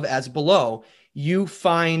 as below, you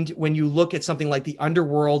find when you look at something like the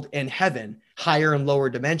underworld and heaven, higher and lower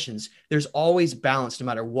dimensions, there's always balance no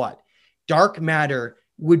matter what. Dark matter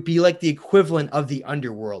would be like the equivalent of the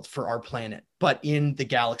underworld for our planet, but in the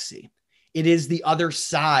galaxy. It is the other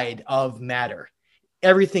side of matter.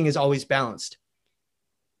 everything is always balanced.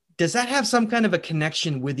 Does that have some kind of a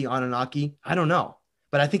connection with the Anunnaki? I don't know,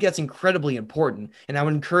 but I think that's incredibly important. And I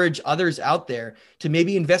would encourage others out there to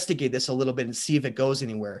maybe investigate this a little bit and see if it goes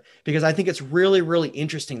anywhere, because I think it's really, really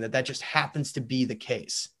interesting that that just happens to be the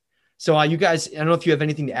case. So you guys, I don't know if you have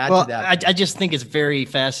anything to add to that. I just think it's very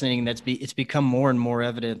fascinating. It's become more and more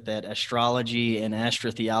evident that astrology and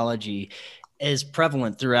astrotheology is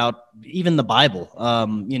prevalent throughout even the Bible,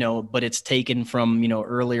 but it's taken from,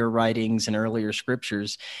 earlier writings and earlier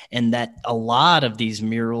scriptures, and that a lot of these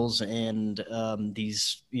murals and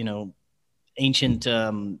these, ancient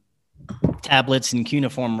tablets and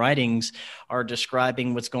cuneiform writings are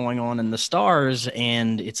describing what's going on in the stars.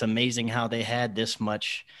 And it's amazing how they had this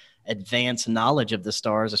much advanced knowledge of the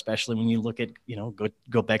stars, especially when you look at,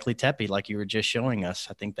 Göbekli Tepe, like you were just showing us.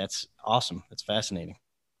 I think that's awesome. That's fascinating.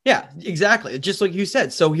 Yeah, exactly. Just like you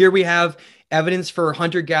said. So here we have evidence for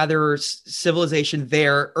hunter-gatherer civilization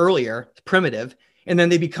there earlier, primitive, and then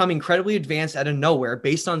they become incredibly advanced out of nowhere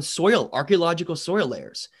based on soil, archaeological soil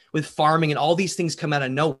layers with farming, and all these things come out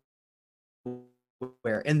of nowhere.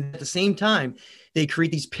 And at the same time, they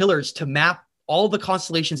create these pillars to map all the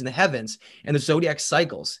constellations in the heavens and the zodiac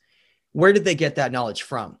cycles. Where did they get that knowledge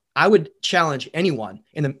from? I would challenge anyone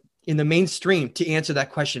in the mainstream to answer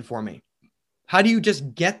that question for me. How do you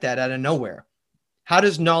just get that out of nowhere? How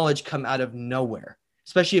does knowledge come out of nowhere,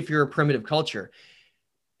 especially if you're a primitive culture?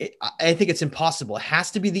 I think it's impossible. It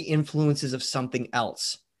has to be the influences of something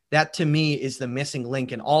else. That, to me, is the missing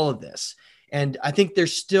link in all of this. And I think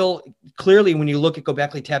there's still, clearly, when you look at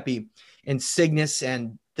Göbekli Tepe and Cygnus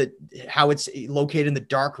and how it's located in the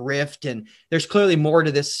dark rift, and there's clearly more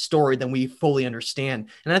to this story than we fully understand.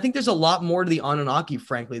 And I think there's a lot more to the Anunnaki,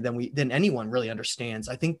 frankly, than anyone really understands.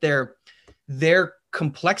 I think their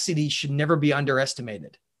complexity should never be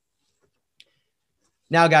underestimated.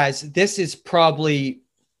 Now, guys, this is probably,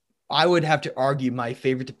 I would have to argue, my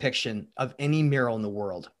favorite depiction of any mural in the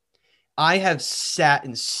world. I have sat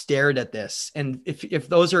and stared at this. And if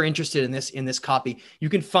those are interested in this copy, you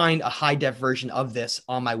can find a high def version of this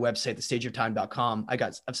on my website, thestageoftime.com.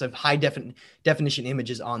 I've some high definition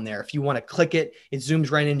images on there. If you want to click it, it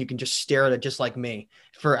zooms right in. You can just stare at it just like me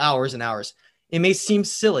for hours and hours. It may seem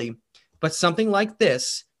silly, but something like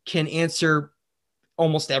this can answer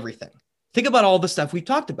almost everything. Think about all the stuff we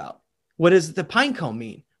talked about. What does the Pinecone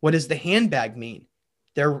mean? What does the handbag mean?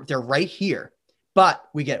 They're right here. But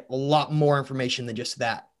we get a lot more information than just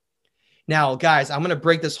that. Now, guys, I'm going to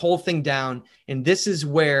break this whole thing down, and this is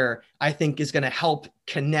where I think is going to help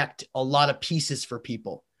connect a lot of pieces for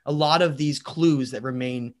people, a lot of these clues that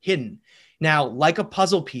remain hidden. Now, like a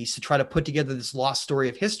puzzle piece to try to put together this lost story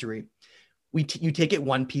of history, you take it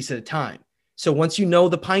one piece at a time. So once you know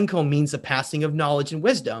the Pinecone means the passing of knowledge and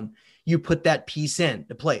wisdom, you put that piece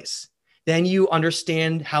into place. Then you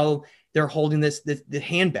understand how they're holding the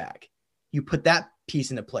handbag. You put that piece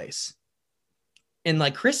into place. And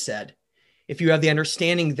like Chris said, if you have the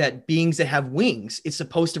understanding that beings that have wings, it's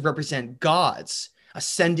supposed to represent gods,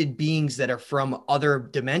 ascended beings that are from other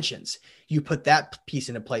dimensions, you put that piece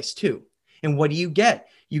into place too. And what do you get?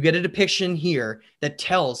 You get a depiction here that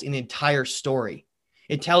tells an entire story.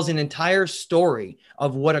 It tells an entire story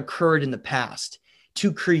of what occurred in the past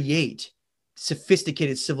to create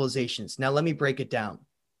sophisticated civilizations. Now, let me break it down.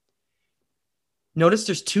 Notice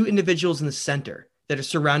there's two individuals in the center that are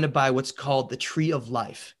surrounded by what's called the tree of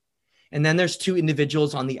life. And then there's two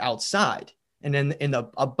individuals on the outside. And then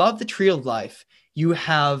above the tree of life, you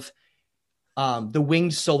have the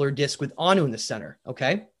winged solar disk with Anu in the center.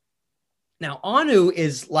 Okay. Now, Anu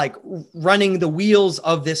is like running the wheels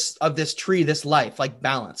of this tree, this life, like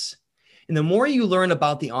balance. And the more you learn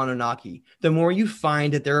about the Anunnaki, the more you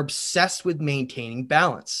find that they're obsessed with maintaining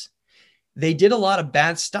balance. They did a lot of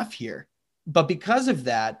bad stuff here. But because of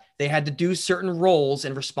that, they had to do certain roles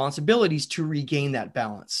and responsibilities to regain that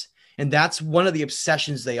balance. And that's one of the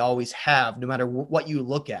obsessions they always have, no matter what you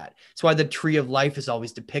look at. That's why the tree of life is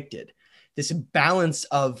always depicted. This balance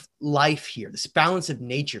of life here, this balance of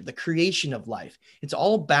nature, the creation of life. It's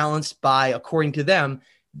all balanced by, according to them,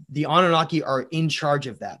 the Anunnaki are in charge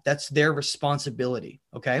of that. That's their responsibility.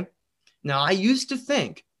 Okay. Now, I used to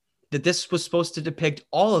think that this was supposed to depict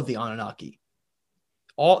all of the Anunnaki.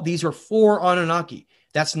 These are four Anunnaki.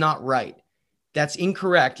 That's not right. That's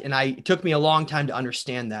incorrect. And it took me a long time to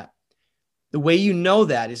understand that. The way you know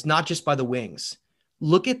that is not just by the wings.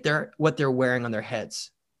 Look at what they're wearing on their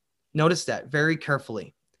heads. Notice that very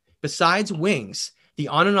carefully. Besides wings, the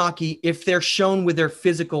Anunnaki, if they're shown with their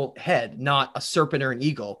physical head, not a serpent or an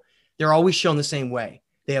eagle, they're always shown the same way.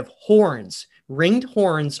 They have horns, ringed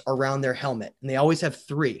horns around their helmet, and they always have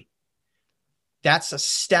three. That's a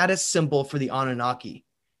status symbol for the Anunnaki.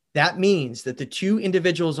 That means that the two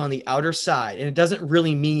individuals on the outer side, and it doesn't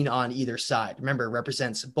really mean on either side. Remember, it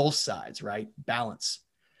represents both sides, right? Balance.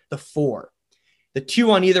 The four, the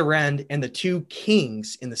two on either end, and the two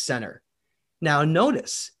kings in the center. Now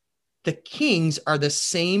notice, the kings are the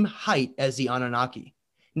same height as the Anunnaki.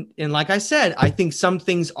 And like I said, I think some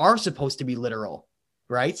things are supposed to be literal,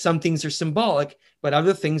 right? Some things are symbolic, but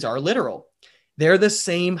other things are literal. They're the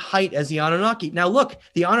same height as the Anunnaki. Now look,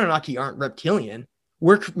 the Anunnaki aren't reptilian.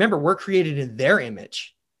 Remember, we're created in their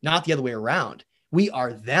image, not the other way around. We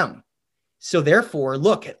are them. So therefore,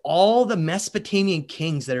 look at all the Mesopotamian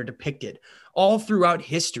kings that are depicted all throughout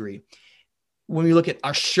history. When we look at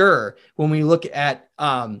Ashur, when we look at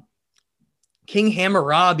King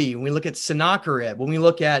Hammurabi, when we look at Sennacherib, when we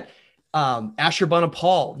look at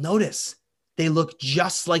Ashurbanipal, notice they look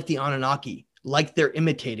just like the Anunnaki, like they're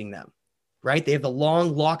imitating them, right? They have the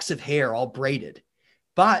long locks of hair all braided.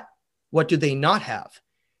 But what do they not have?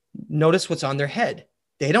 Notice what's on their head.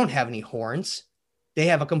 They don't have any horns. They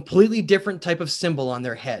have a completely different type of symbol on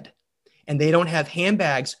their head. And they don't have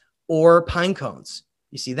handbags or pine cones.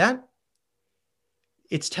 You see that?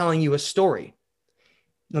 It's telling you a story.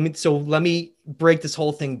 Let me break this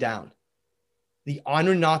whole thing down. The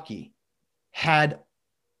Anunnaki had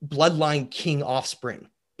bloodline king offspring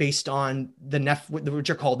based on which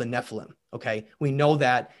are called the Nephilim. Okay, we know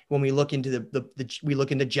that when we look into we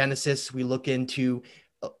look into Genesis, we look into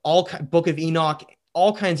Book of Enoch,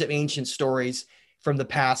 all kinds of ancient stories from the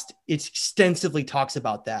past. It extensively talks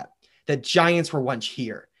about that giants were once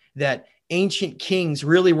here, that ancient kings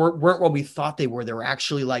really weren't what we thought they were. They were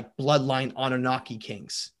actually like bloodline Anunnaki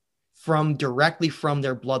kings directly from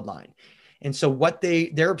their bloodline. And so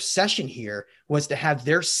their obsession here was to have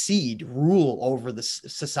their seed rule over the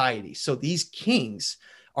society. So these kings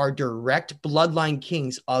are direct bloodline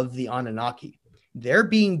kings of the Anunnaki. They're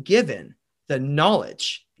being given the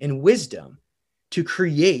knowledge and wisdom to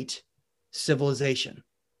create civilization.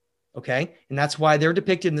 Okay. And that's why they're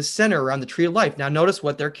depicted in the center around the tree of life. Now notice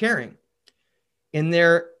what they're carrying. In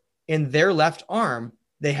their left arm,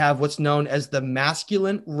 they have what's known as the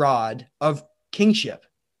masculine rod of kingship,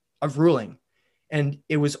 of ruling. And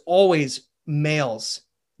it was always males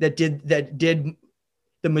that did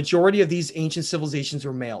the majority of these ancient civilizations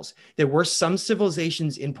were males. There were some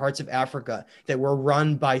civilizations in parts of Africa that were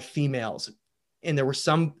run by females. And there were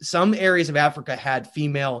some areas of Africa had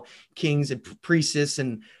female kings and priestesses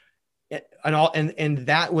and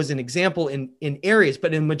that was an example in areas,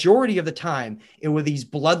 but in majority of the time, it were these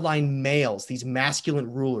bloodline males, these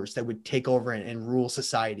masculine rulers that would take over and rule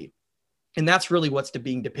society. And that's really what's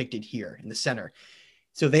being depicted here in the center.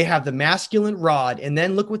 So they have the masculine rod, and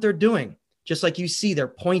then look what they're doing. Just like you see, they're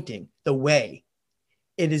pointing the way.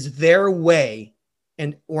 It is their way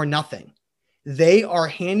or nothing. They are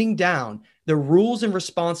handing down the rules and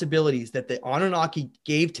responsibilities that the Anunnaki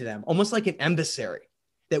gave to them, almost like an emissary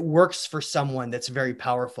that works for someone that's very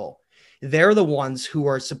powerful. They're the ones who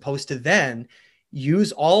are supposed to then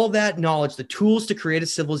use all of that knowledge, the tools to create a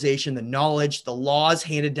civilization, the knowledge, the laws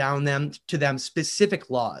handed down to them, specific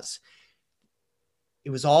laws. It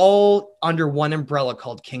was all under one umbrella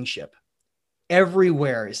called kingship.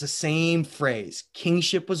 Everywhere is the same phrase.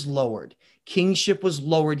 Kingship was lowered. Kingship was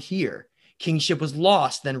lowered here. Kingship was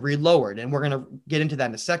lost, then relowered. And we're going to get into that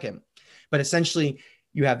in a second. But essentially,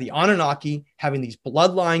 you have the Anunnaki having these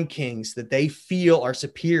bloodline kings that they feel are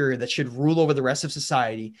superior, that should rule over the rest of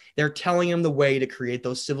society. They're telling them the way to create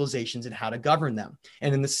those civilizations and how to govern them.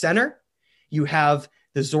 And in the center, you have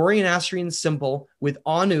the Zoroastrian symbol with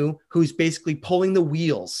Anu, who's basically pulling the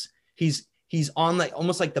wheels. He's on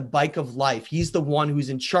almost like the bike of life. He's the one who's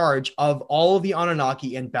in charge of all of the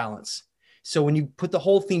Anunnaki in balance. So when you put the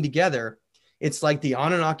whole thing together, it's like the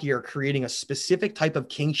Anunnaki are creating a specific type of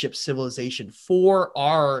kingship civilization for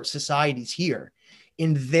our societies here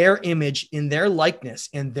in their image, in their likeness,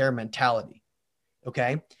 and their mentality.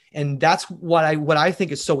 Okay. And that's what I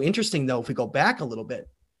think is so interesting, though, if we go back a little bit,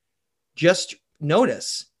 just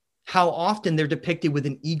notice how often they're depicted with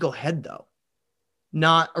an eagle head, though,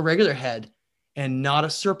 not a regular head and not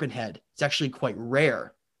a serpent head. It's actually quite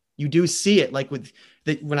rare. You do see it, like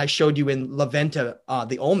when I showed you in La Venta,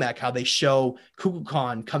 the Olmec, how they show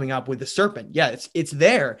Kukulkan coming up with the serpent. Yeah, it's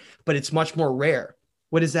there, but it's much more rare.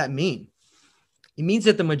 What does that mean? It means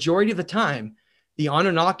that the majority of the time, the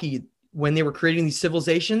Anunnaki, when they were creating these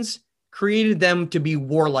civilizations, created them to be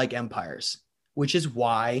warlike empires, which is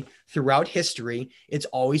why throughout history, it's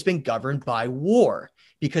always been governed by war,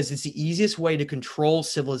 because it's the easiest way to control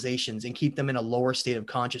civilizations and keep them in a lower state of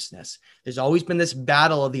consciousness. There's always been this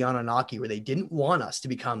battle of the Anunnaki where they didn't want us to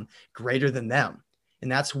become greater than them.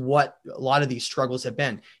 And that's what a lot of these struggles have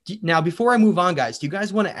been. Now, before I move on, guys, do you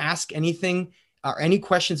guys want to ask anything or any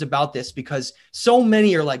questions about this? Because so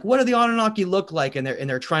many are like, what do the Anunnaki look like? And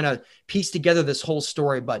they're trying to piece together this whole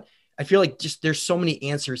story. But I feel like just there's so many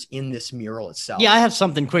answers in this mural itself. Yeah, I have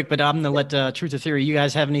something quick, but I'm going to let Truth or Theory. You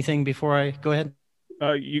guys have anything before I go ahead?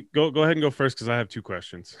 You go ahead and go first, because I have 2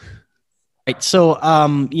 questions. Right. So,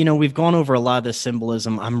 we've gone over a lot of the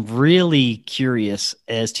symbolism. I'm really curious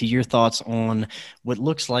as to your thoughts on what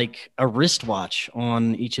looks like a wristwatch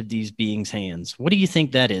on each of these beings' hands. What do you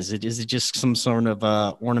think that is? Is it just some sort of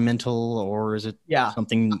ornamental, or is it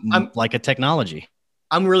something like a technology?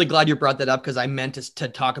 I'm really glad you brought that up, because I meant to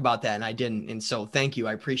talk about that and I didn't. And so thank you.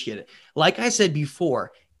 I appreciate it. Like I said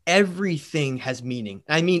before, everything has meaning.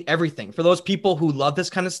 I mean, everything. For those people who love this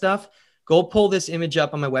kind of stuff, go pull this image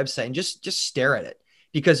up on my website and just stare at it.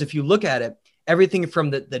 Because if you look at it, everything from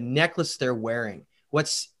the necklace they're wearing,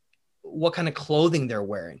 what kind of clothing they're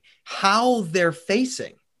wearing, how they're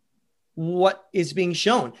facing, what is being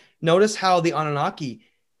shown. Notice how the Anunnaki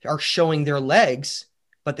are showing their legs,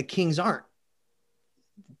 but the kings aren't.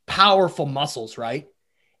 Powerful muscles, right?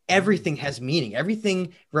 Everything has meaning.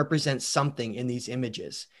 Everything represents something in these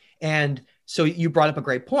images. And so you brought up a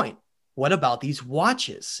great point. What about these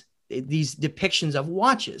watches? These depictions of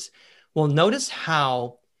watches? Well, notice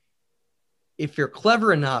how, if you're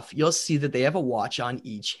clever enough, you'll see that they have a watch on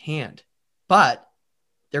each hand, but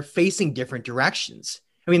they're facing different directions.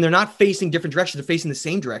 I mean, they're not facing different directions. They're facing the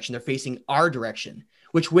same direction. They're facing our direction,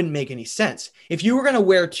 which wouldn't make any sense. If you were going to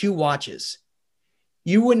wear 2 watches,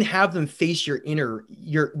 you wouldn't have them face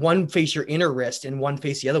one face your inner wrist and one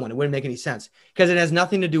face the other one. It wouldn't make any sense, because it has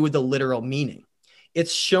nothing to do with the literal meaning.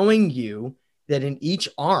 It's showing you that in each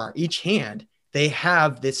hand, they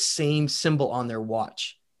have this same symbol on their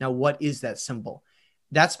watch. Now, what is that symbol?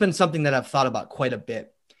 That's been something that I've thought about quite a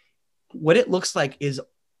bit. What it looks like is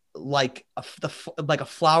like a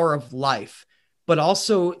flower of life, but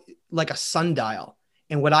also like a sundial.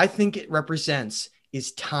 And what I think it represents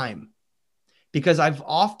is time. Because I've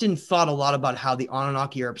often thought a lot about how the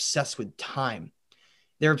Anunnaki are obsessed with time.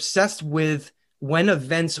 They're obsessed with when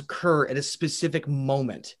events occur at a specific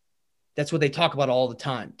moment. That's what they talk about all the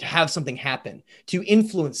time, to have something happen, to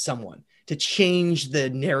influence someone, to change the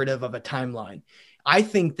narrative of a timeline. I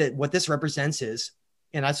think that what this represents is,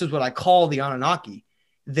 and this is what I call the Anunnaki,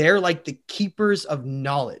 they're like the keepers of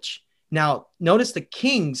knowledge. Now, notice the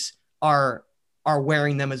kings are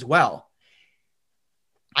wearing them as well.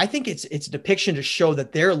 I think it's a depiction to show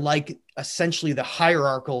that they're like essentially the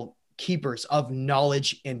hierarchical keepers of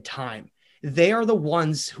knowledge and time. They are the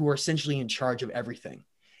ones who are essentially in charge of everything.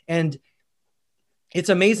 And it's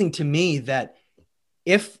amazing to me that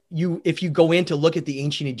if you go in to look at the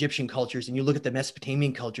ancient Egyptian cultures and you look at the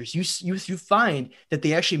Mesopotamian cultures, you find that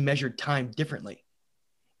they actually measured time differently.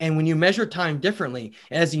 And when you measure time differently,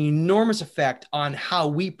 it has an enormous effect on how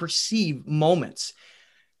we perceive moments.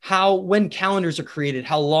 When calendars are created,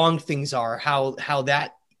 how long things are, how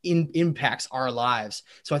that impacts our lives.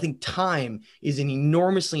 So I think time is an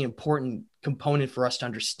enormously important component for us to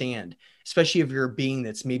understand, especially if you're a being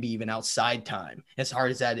that's maybe even outside time, as hard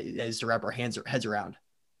as that is to wrap our heads around.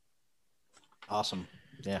 Awesome.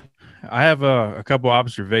 Yeah. I have a couple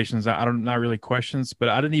observations. Not really questions, but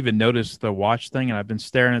I didn't even notice the watch thing. And I've been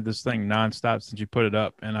staring at this thing nonstop since you put it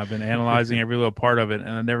up, and I've been analyzing every little part of it. And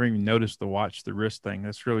I never even noticed the wrist thing.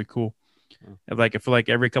 That's really cool. I feel like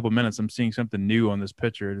every couple of minutes I'm seeing something new on this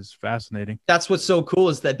picture. It is fascinating. That's what's so cool,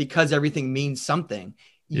 is that because everything means something.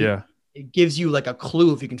 It gives you like a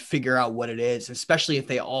clue if you can figure out what it is, especially if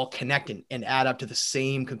they all connect and add up to the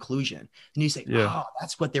same conclusion. And you say, oh,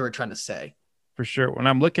 that's what they were trying to say. For sure. When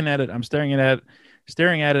I'm looking at it, I'm staring at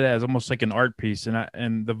it as almost like an art piece.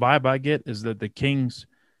 And the vibe I get is that the kings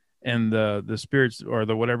and the spirits, or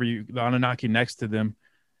the Anunnaki next to them,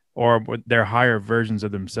 or they're higher versions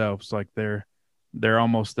of themselves. Like they're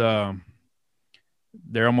almost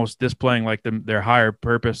displaying like their higher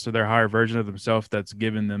purpose, or their higher version of themselves that's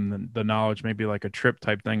giving them the knowledge, maybe like a trip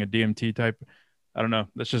type thing, a DMT type. I don't know.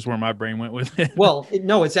 That's just where my brain went with it. Well,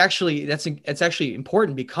 no, it's actually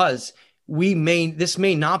important, because this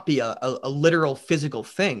may not be a literal physical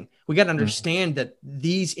thing. We got to understand that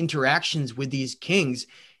these interactions with these kings,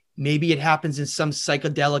 maybe it happens in some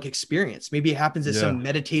psychedelic experience. Maybe it happens in some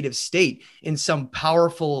meditative state, in some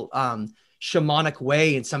powerful shamanic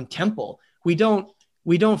way, in some temple. We don't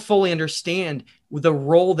fully understand the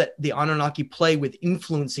role that the Anunnaki play with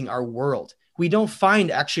influencing our world. We don't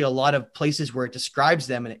find actually a lot of places where it describes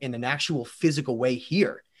them in an actual physical way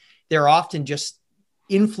here. They're often just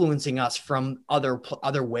influencing us from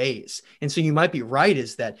other ways. And so you might be right,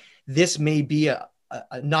 is that this may be a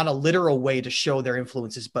not a literal way to show their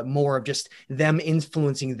influences, but more of just them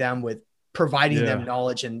influencing them with providing them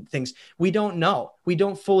knowledge and things. We don't know. We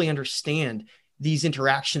don't fully understand these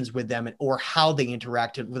interactions with them or how they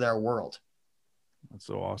interacted with our world. That's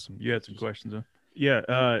so awesome. You had some questions, huh?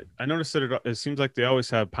 Yeah, I noticed that it seems like they always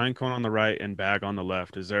have Pinecone on the right and Bag on the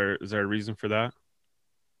left. Is there a reason for that?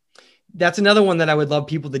 That's another one that I would love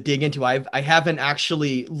people to dig into. I haven't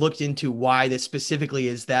actually looked into why this specifically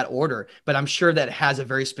is that order, but I'm sure that has a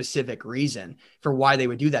very specific reason for why they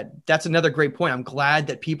would do that. That's another great point. I'm glad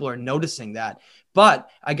that people are noticing that. But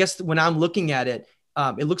I guess when I'm looking at it,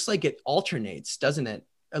 it looks like it alternates, doesn't it?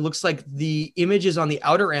 It looks like the images on the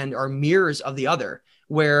outer end are mirrors of the other,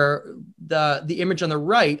 where the image on the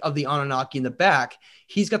right of the Anunnaki in the back,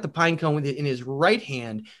 he's got the pine cone in his right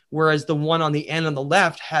hand, whereas the one on the end on the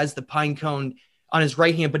left has the pine cone on his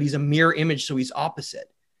right hand, but he's a mirror image, so he's opposite.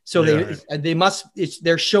 So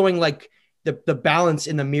they're showing like the balance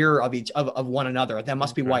in the mirror of one another. That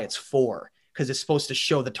must be why it's 4, because it's supposed to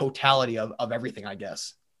show the totality of everything, I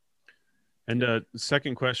guess. And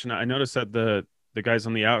second question, I noticed that the guys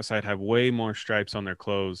on the outside have way more stripes on their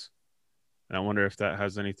clothes. And I wonder if that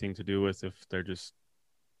has anything to do with if they're just,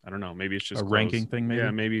 I don't know, maybe it's just a ranking thing. Maybe.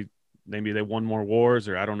 Yeah, maybe they won more wars,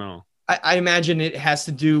 or I don't know. I imagine it has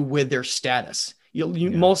to do with their status.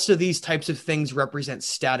 Most of these types of things represent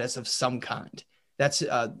status of some kind. That's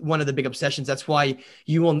one of the big obsessions. That's why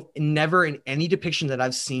you will never, in any depiction that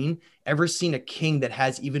I've seen, ever seen a king that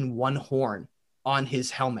has even one horn on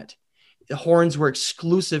his helmet. The horns were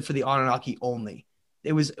exclusive for the Anunnaki only.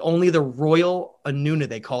 It was only the royal Anuna,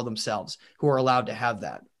 they call themselves, who are allowed to have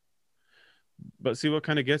that. But see, what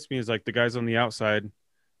kind of gets me is like the guys on the outside,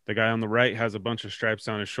 the guy on the right has a bunch of stripes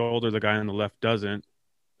down his shoulder. The guy on the left doesn't.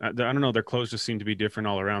 I don't know. Their clothes just seem to be different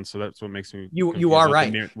all around. So that's what makes me. You are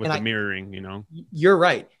right. With the mirroring, you know. You're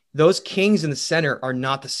right. Those kings in the center are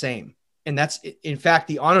not the same. And that's, in fact,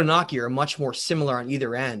 the Anunnaki are much more similar on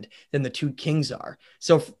either end than the 2 kings are.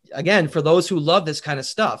 So again, for those who love this kind of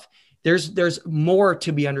stuff, there's more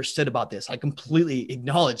to be understood about this. I completely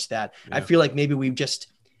acknowledge that. Yeah. I feel like maybe we've just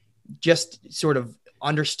sort of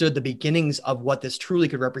understood the beginnings of what this truly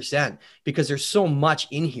could represent, because there's so much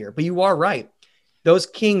in here. But you are right. Those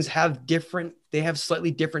kings have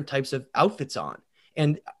slightly different types of outfits on.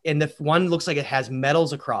 And if one looks like it has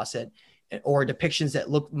medals across it, or depictions that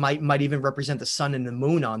might even represent the sun and the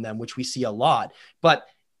moon on them, which we see a lot. But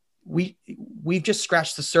we've just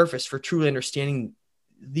scratched the surface for truly understanding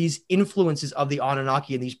these influences of the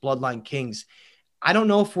Anunnaki and these bloodline kings. I don't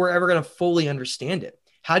know if we're ever going to fully understand it.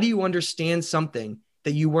 How do you understand something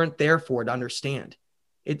that you weren't there for to understand?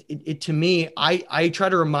 It to me, I try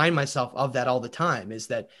to remind myself of that all the time, is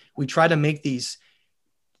that we try to make these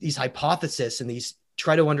hypotheses and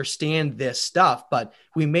try to understand this stuff, but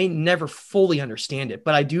we may never fully understand it.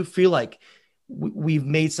 But I do feel like we've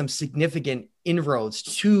made some significant inroads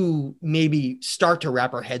to maybe start to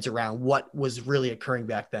wrap our heads around what was really occurring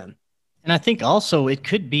back then. And I think also it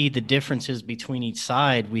could be the differences between each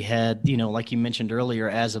side. We had, like you mentioned earlier,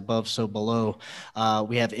 as above, so below.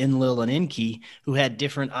 We have Enlil and Enki, who had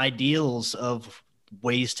different ideals of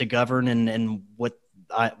ways to govern and what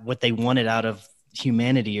they wanted out of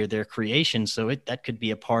humanity or their creation. So that could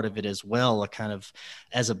be a part of it as well, a kind of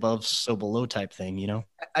as above, so below type thing,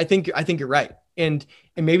 I think you're right. And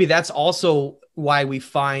maybe that's also why we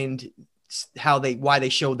find why they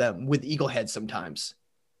show them with eagle heads sometimes.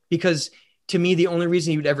 Because to me, the only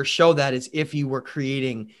reason you'd ever show that is if you were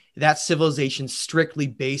creating that civilization strictly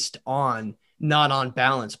based on, not on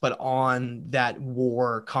balance, but on that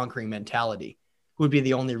war conquering mentality, would be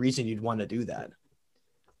the only reason you'd want to do that.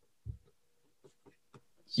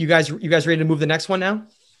 You guys ready to move the next one now?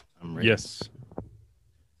 I'm ready. Yes.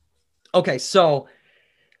 Okay, so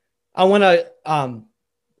I want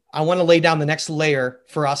to lay down the next layer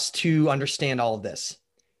for us to understand all of this.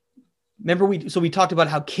 Remember, we talked about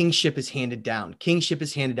how kingship is handed down. Kingship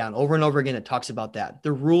is handed down over and over again. It talks about that.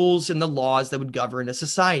 The rules and the laws that would govern a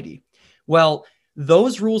society. Well,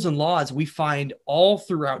 those rules and laws we find all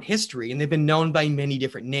throughout history, and they've been known by many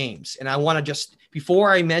different names. And I want to just,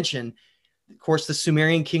 before I mention, of course, the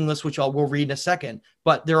Sumerian king list, which we'll read in a second,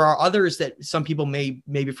 but there are others that some people may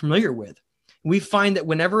be familiar with. We find that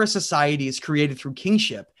whenever a society is created through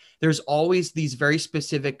kingship, there's always these very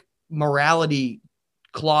specific morality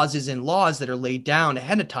clauses and laws that are laid down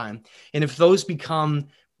ahead of time. And if those become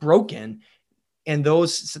broken and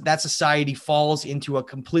that society falls into a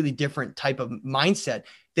completely different type of mindset,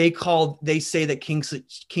 they say that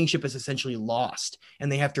kingship is essentially lost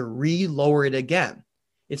and they have to re-lower it again.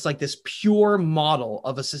 It's like this pure model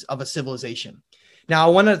of a civilization. Now, I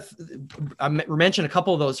want to mention a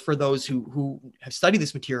couple of those for those who have studied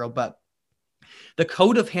this material, but the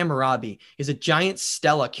Code of Hammurabi is a giant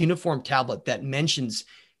stela cuneiform tablet that mentions,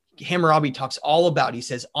 Hammurabi talks all about, he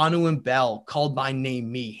says, Anu and Bel called by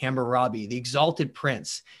name me, Hammurabi, the exalted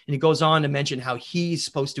prince. And he goes on to mention how he's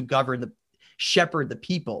supposed to govern shepherd the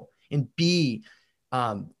people and be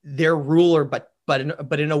their ruler,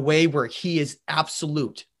 but in a way where he is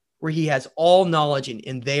absolute, where he has all knowledge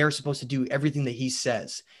and they are supposed to do everything that he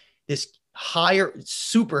says. This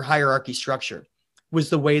super hierarchy structure was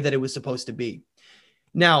the way that it was supposed to be.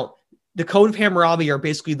 Now, the Code of Hammurabi are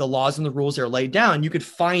basically the laws and the rules that are laid down. You could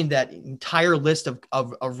find that entire list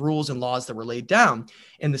of rules and laws that were laid down.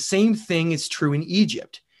 And the same thing is true in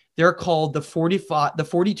Egypt. They're called the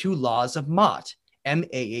 42 laws of Maat,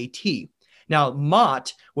 M-A-A-T. Now,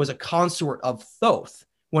 Maat was a consort of Thoth,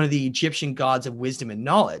 one of the Egyptian gods of wisdom and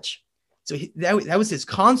knowledge. So that was his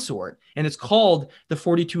consort, and it's called the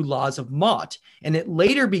 42 laws of Maat. And it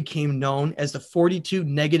later became known as the 42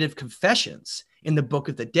 negative confessions in the Book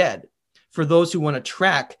of the Dead, for those who want to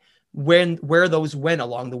track where those went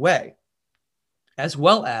along the way. As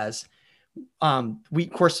well as, of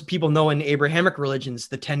course, people know in Abrahamic religions,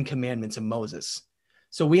 the 10 Commandments of Moses.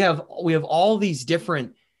 So we have all these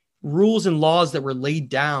different rules and laws that were laid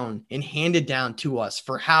down and handed down to us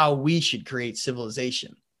for how we should create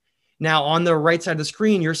civilization. Now, on the right side of the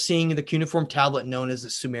screen, you're seeing the cuneiform tablet known as the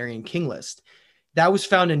Sumerian King List. That was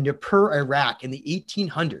found in Nippur, Iraq in the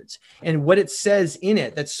 1800s. And what it says in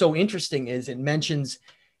it that's so interesting is it mentions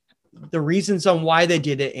the reasons on why they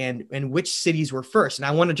did it and which cities were first. And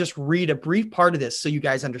I want to just read a brief part of this so you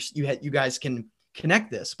guys you guys can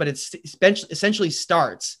connect this. But it essentially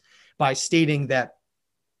starts by stating that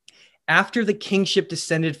after the kingship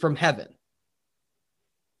descended from heaven,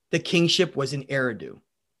 the kingship was in Eridu.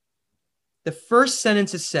 The first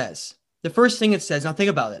sentence it says, the first thing it says, now think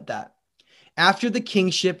about it, that after the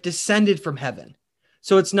kingship descended from heaven.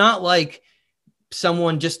 So it's not like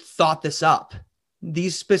someone just thought this up. The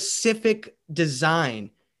specific design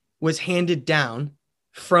was handed down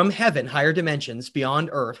from heaven, higher dimensions, beyond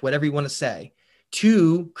earth, whatever you want to say,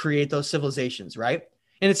 to create those civilizations, right?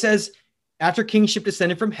 And it says, after kingship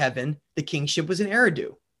descended from heaven, the kingship was in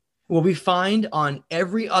Eridu. What we find on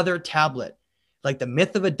every other tablet, like the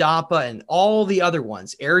myth of Adapa and all the other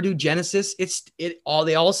ones, Eridu Genesis, they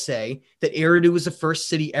all say that Eridu was the first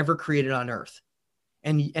city ever created on Earth.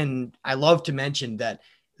 And I love to mention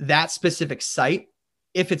that specific site,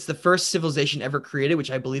 if it's the first civilization ever created, which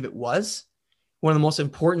I believe it was, one of the most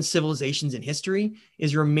important civilizations in history,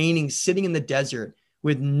 is remaining sitting in the desert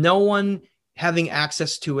with no one having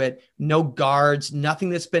access to it, no guards,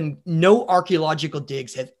 no archaeological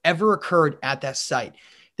digs have ever occurred at that site.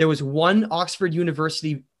 There was one Oxford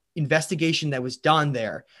University investigation that was done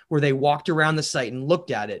there where they walked around the site and looked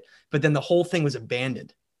at it, but then the whole thing was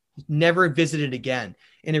abandoned, never visited again.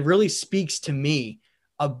 And it really speaks to me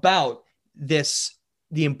about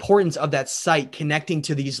the importance of that site connecting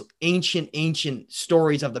to these ancient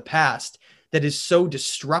stories of the past that is so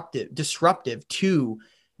disruptive to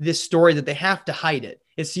this story that they have to hide it.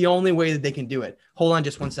 It's the only way that they can do it. Hold on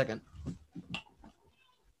just one second.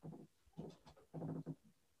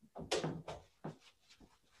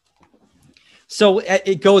 So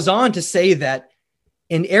it goes on to say that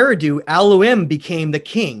in Eridu, Elohim became the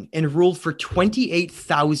king and ruled for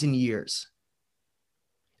 28,000 years.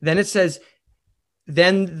 Then it says,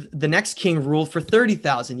 then the next king ruled for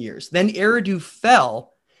 30,000 years. Then Eridu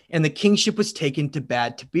fell and the kingship was taken to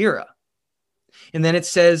Bad Tabira. And then it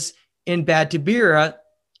says in Bad Tabira,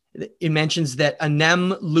 it mentions that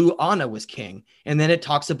Anem Lu-Ana was king. And then it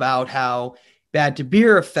talks about how Bad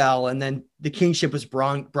Tabira fell, and then the kingship was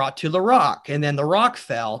brought to Lacroix, and then Lacroix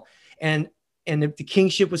fell, and the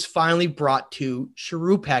kingship was finally brought to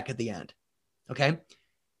Shuruppak at the end. Okay,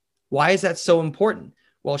 why is that so important?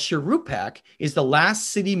 Well, Shuruppak is the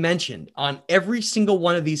last city mentioned on every single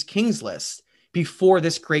one of these kings lists before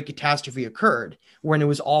this great catastrophe occurred, when it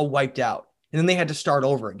was all wiped out, and then they had to start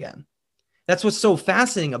over again. That's what's so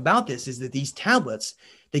fascinating about this, is that these tablets,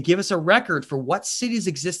 they give us a record for what cities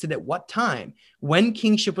existed at what time, when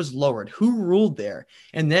kingship was lowered, who ruled there,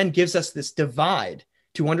 and then gives us this divide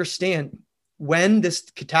to understand when this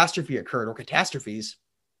catastrophe occurred, or catastrophes,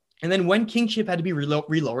 and then when kingship had to be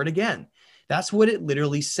relowered again. That's what it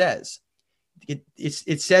literally says.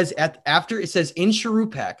 It says in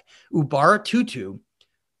Shuruppak, Ubara Tutu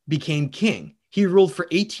became king. He ruled for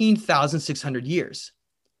 18,600 years.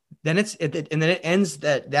 Then it ends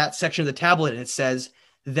that section of the tablet, and it says,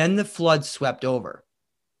 then the flood swept over.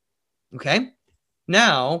 Okay.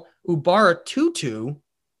 Now, Ubara Tutu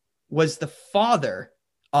was the father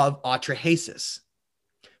of Atrahasis.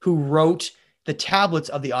 who wrote the tablets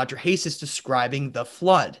of the Atrahasis describing the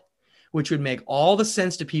flood, which would make all the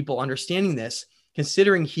sense to people understanding this,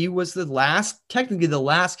 considering he was technically the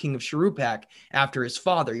last king of Shuruppak after his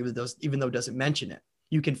father, even though it doesn't mention it.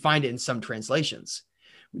 You can find it in some translations,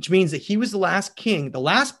 which means that he was the last king, the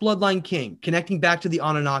last bloodline king, connecting back to the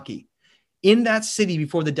Anunnaki in that city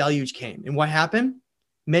before the deluge came. And what happened?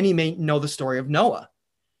 Many may know the story of Noah.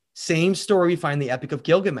 Same story we find in the Epic of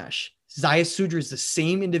Gilgamesh. Zayasudra is the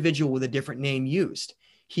same individual with a different name used.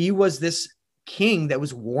 He was this king that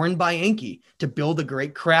was warned by Enki to build a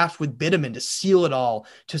great craft with bitumen to seal it all,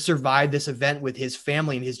 to survive this event with his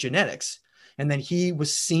family and his genetics. And then he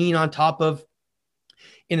was seen on top of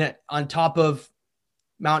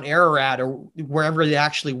Mount Ararat, or wherever it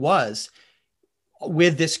actually was,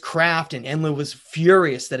 with this craft, and Enlil was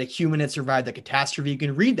furious that a human had survived the catastrophe. You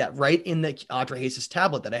can read that right in the Atrahasis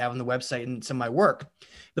tablet that I have on the website and some of my work.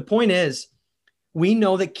 The point is, we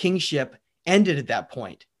know that kingship ended at that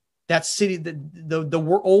point. That city,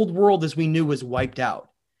 the old world as we knew, was wiped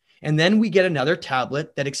out. And then we get another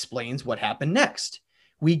tablet that explains what happened next.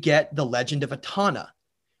 We get the legend of Etana,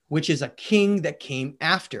 which is a king that came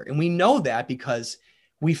after. And we know that because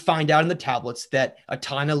we find out in the tablets that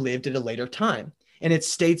Etana lived at a later time. And it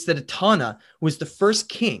states that Etana was the first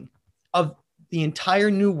king of the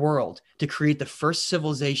entire new world to create the first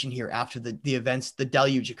civilization here after the events, the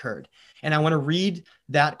deluge occurred. And I want to read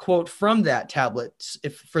that quote from that tablet,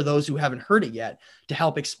 for those who haven't heard it yet, to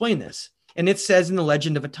help explain this. And it says in the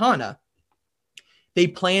legend of Etana, they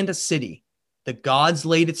planned a city. The gods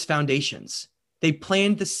laid its foundations. They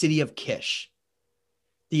planned the city of Kish.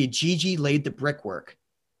 The Ajiji laid the brickwork.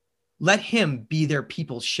 Let him be their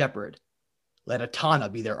people's shepherd. Let Etana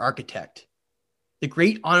be their architect. The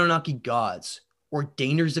great Anunnaki gods,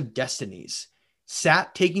 ordainers of destinies,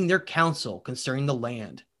 sat taking their counsel concerning the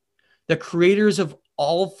land. The creators of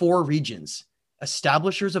all 4 regions,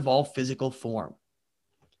 establishers of all physical form.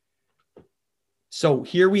 So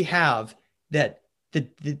here we have that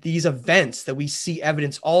these events that we see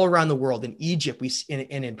evidence all around the world. In Egypt, and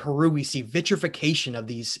in Peru, we see vitrification of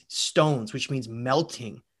these stones, which means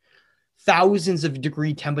melting. Thousands of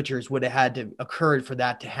degree temperatures would have had to occur for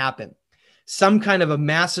that to happen. Some kind of a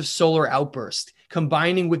massive solar outburst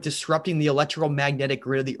combining with disrupting the electromagnetic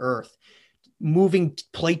grid of the earth, moving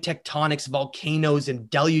plate tectonics, volcanoes, and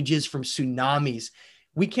deluges from tsunamis.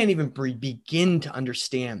 We can't even begin to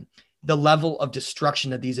understand the level of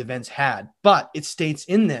destruction that these events had. But it states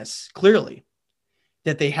in this clearly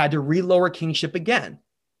that they had to relower kingship again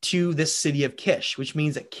to this city of Kish, which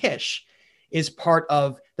means that Kish is part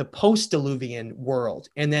of the post-Diluvian world.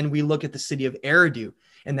 And then we look at the city of Eridu,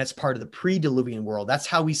 and that's part of the pre-Diluvian world. That's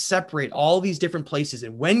how we separate all these different places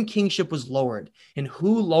and when kingship was lowered and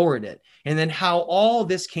who lowered it, and then how all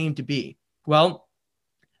this came to be. Well,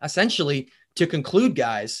 essentially, to conclude,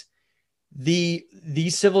 guys,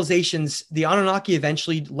 these civilizations, the Anunnaki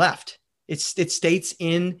eventually left. It states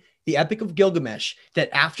in the Epic of Gilgamesh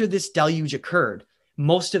that after this deluge occurred,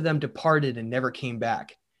 most of them departed and never came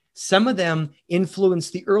back. Some of them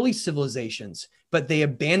influenced the early civilizations, but they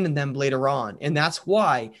abandoned them later on. And that's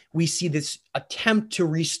why we see this attempt to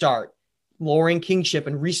restart, lowering kingship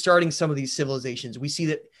and restarting some of these civilizations. We see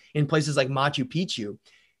that in places like Machu Picchu.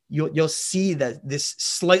 You'll see that this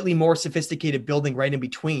slightly more sophisticated building right in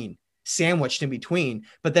between, sandwiched in between,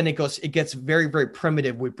 but then it gets very, very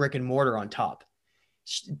primitive with brick and mortar on top,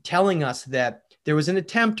 telling us that there was an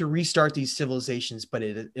attempt to restart these civilizations, but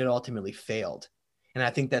it ultimately failed. And I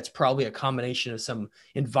think that's probably a combination of some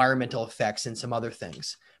environmental effects and some other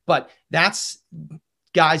things. But that's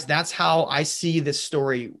how I see this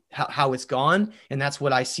story, how it's gone. And that's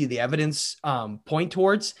what I see the evidence point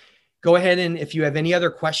towards. Go ahead, and if you have any other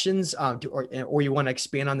questions or you want to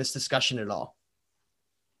expand on this discussion at all.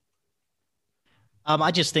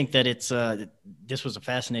 I just think that this was a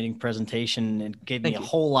fascinating presentation and gave me a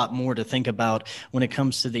whole lot more to think about when it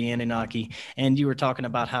comes to the Anunnaki. And you were talking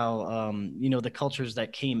about how, the cultures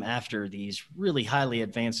that came after these really highly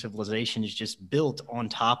advanced civilizations just built on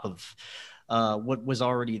top of what was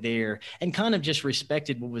already there and kind of just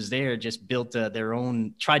respected what was there, just built their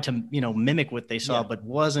own, tried to, mimic what they saw, but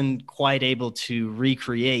wasn't quite able to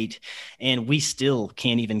recreate. And we still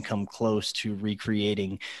can't even come close to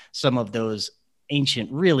recreating some of those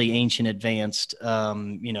really ancient, advanced,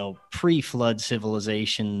 pre-flood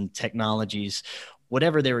civilization technologies.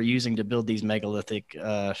 Whatever they were using to build these megalithic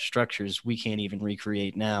structures, we can't even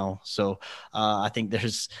recreate now. So I think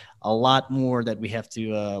there's a lot more that we have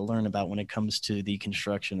to learn about when it comes to the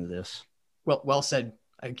construction of this. Well said.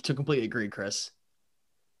 I completely agree, Chris.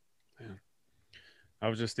 I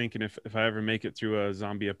was just thinking if I ever make it through a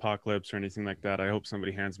zombie apocalypse or anything like that, I hope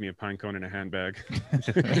somebody hands me a pine cone in a handbag.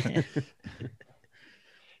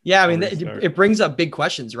 Yeah, I mean, it brings up big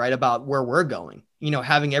questions, right, about where we're going.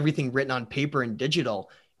 Having everything written on paper and digital,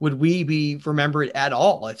 would we be remembered at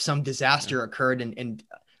all if some disaster occurred and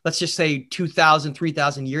let's just say 2,000,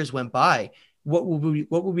 3,000 years went by? What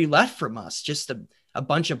would be left from us? Just a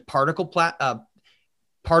bunch of particles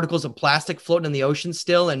of plastic floating in the ocean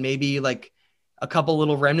still, and maybe like a couple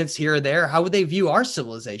little remnants here or there. How would they view our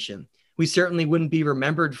civilization? We certainly wouldn't be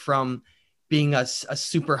remembered from being a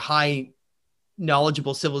super high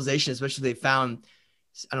knowledgeable civilization, especially if they found,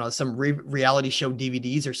 I don't know, some reality show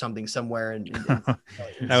DVDs or something somewhere. That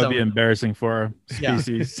would be embarrassing for our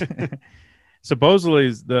species. Yeah.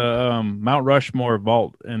 Supposedly the Mount Rushmore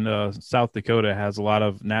vault in South Dakota has a lot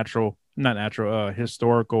of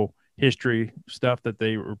historical history stuff that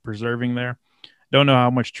they were preserving there. Don't know how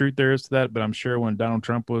much truth there is to that, but I'm sure when Donald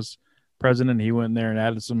Trump was president, he went in there and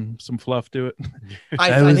added some fluff to it.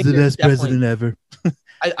 I was the best president ever.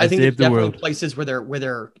 I think there's definitely places where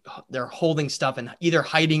they're holding stuff and either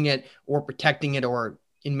hiding it or protecting it, or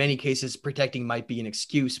in many cases protecting might be an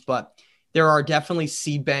excuse. But there are definitely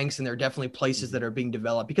seed banks and there are definitely places that are being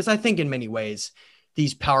developed, because I think in many ways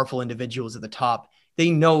these powerful individuals at the top, they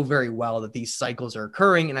know very well that these cycles are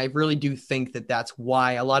occurring. And I really do think that that's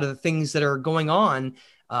why a lot of the things that are going on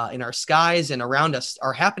in our skies and around us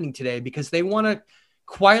are happening today, because they want to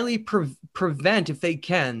quietly prevent, if they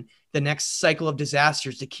can, the next cycle of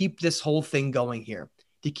disasters, to keep this whole thing going here,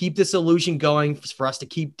 to keep this illusion going, for us to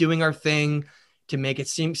keep doing our thing, to make it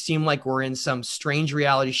seem like we're in some strange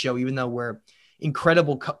reality show, even though we're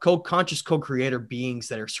incredible conscious co-creator beings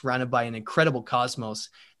that are surrounded by an incredible cosmos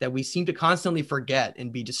that we seem to constantly forget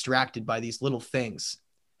and be distracted by these little things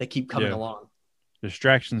that keep coming along.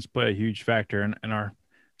 Distractions play a huge factor in our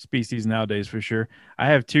species nowadays, for sure. I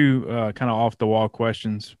have two kind of off the wall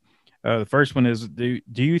questions. The first one is, do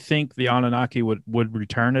you think the Anunnaki would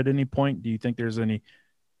return at any point? Do you think there's any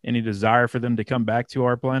desire for them to come back to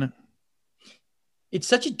our planet? It's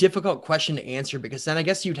such a difficult question to answer, because then I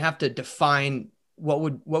guess you'd have to define what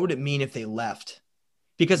would it mean if they left?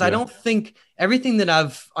 Because I don't think everything that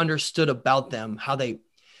I've understood about them, how they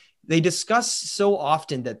discuss so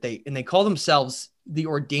often that they call themselves the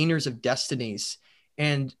ordainers of destinies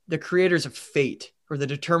and the creators of fate, or the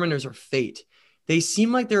determiners of fate. They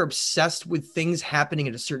seem like they're obsessed with things happening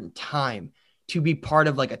at a certain time to be part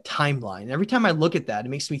of like a timeline. And every time I look at that, it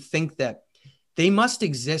makes me think that they must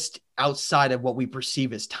exist outside of what we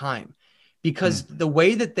perceive as time, because the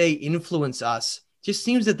way that they influence us just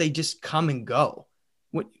seems that they just come and go.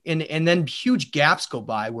 And then huge gaps go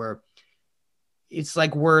by where it's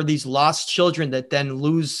like we're these lost children that then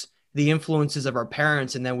lose the influences of our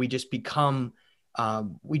parents. And then we just become,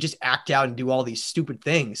 we just act out and do all these stupid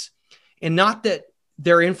things. And not that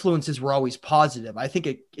their influences were always positive. I think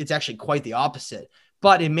it's actually quite the opposite.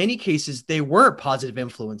 But in many cases, they were positive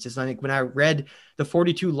influences. I think when I read the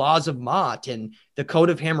 42 Laws of Ma'at and the Code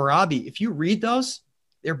of Hammurabi, if you read those,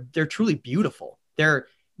 they're truly beautiful. They're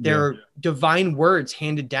divine words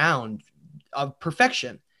handed down of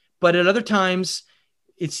perfection. But at other times,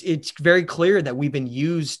 it's very clear that we've been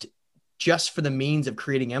used just for the means of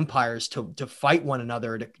creating empires to fight one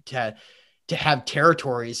another, to have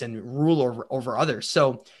territories and rule over others.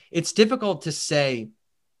 So it's difficult to say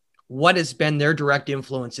what has been their direct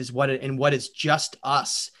influences, what is just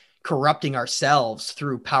us corrupting ourselves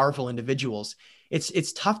through powerful individuals.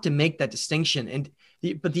 It's tough to make that distinction.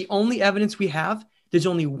 But the only evidence we have, there's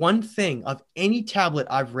only one thing of any tablet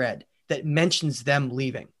I've read that mentions them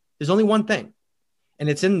leaving. There's only one thing. And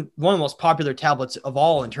it's in one of the most popular tablets of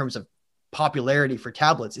all in terms of popularity for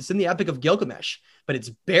tablets. It's in the Epic of Gilgamesh, but it's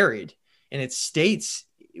buried. And it states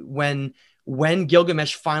when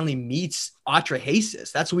Gilgamesh finally meets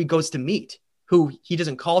Atrahasis, that's who he goes to meet, who he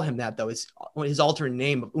doesn't call him that, though. It's his alternate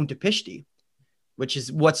name of Untapishti, which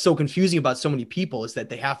is what's so confusing about so many people, is that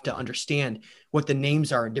they have to understand what the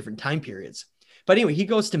names are in different time periods. But anyway, he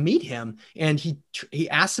goes to meet him and he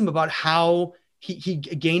asks him about how he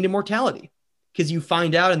gained immortality. Because you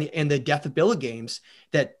find out in the Death of Billah games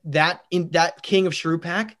that king of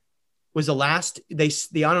Shuruppak was the last,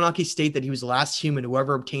 the Anunnaki state that he was the last human who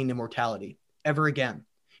ever obtained immortality ever again,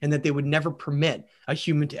 and that they would never permit a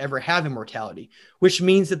human to ever have immortality, which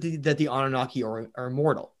means that the Anunnaki are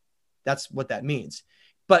immortal. That's what that means.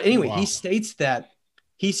 But anyway, wow. he states that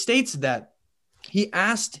he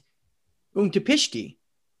asked Untapishti,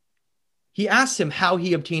 he asked him how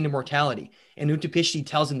he obtained immortality, and Untapishti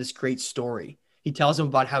tells him this great story. He tells him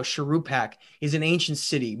about how Shuruppak is an ancient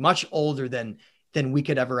city, much older than than we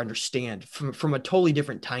could ever understand from a totally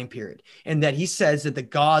different time period. And that he says that the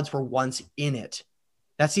gods were once in it.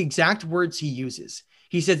 That's the exact words he uses.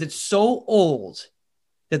 He says it's so old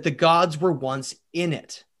that the gods were once in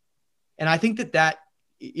it. And I think that that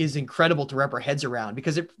is incredible to wrap our heads around,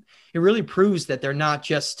 because it really proves that they're not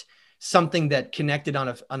just something that connected on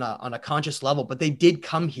a conscious level, but they did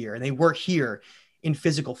come here and they were here in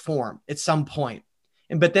physical form at some point.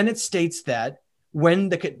 But then it states that when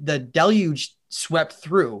the deluge swept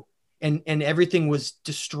through and everything was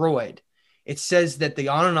destroyed, it says that the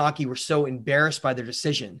Anunnaki were so embarrassed by their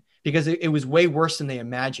decision, because it was way worse than they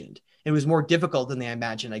imagined. It was more difficult than they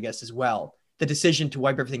imagined, I guess, as well. The decision to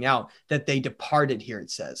wipe everything out, that they departed here,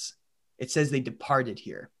 it says. It says they departed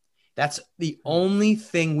here. That's the only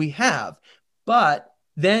thing we have. But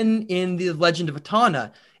then in the legend of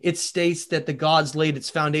Etana, it states that the gods laid its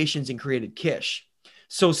foundations and created Kish.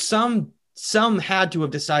 So some had to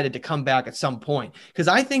have decided to come back at some point. Because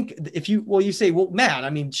I think if you say, well, Matt, I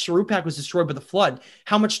mean, Sharupak was destroyed by the flood.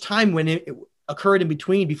 How much time when it occurred in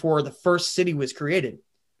between before the first city was created?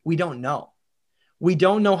 We don't know. We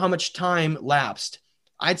don't know how much time lapsed.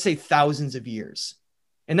 I'd say thousands of years.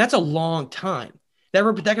 And that's a long time. That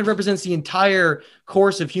could represent the entire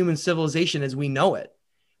course of human civilization as we know it.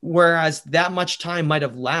 Whereas that much time might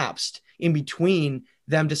have lapsed in between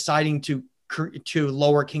them deciding to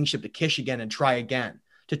lower kingship to Kish again and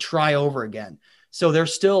to try over again. So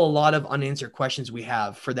there's still a lot of unanswered questions we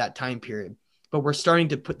have for that time period, but we're starting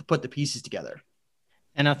to put the pieces together.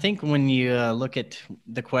 And I think when you look at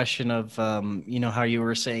the question of, how you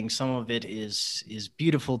were saying some of it is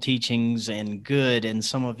beautiful teachings and good, and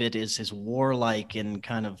some of it is warlike and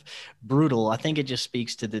kind of brutal. I think it just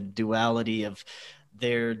speaks to the duality of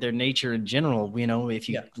their nature in general. If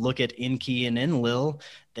you look at Enki and Enlil,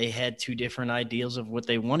 they had two different ideals of what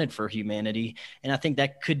they wanted for humanity. And I think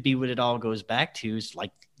that could be what it all goes back to, is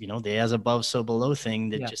like, the as above, so below thing,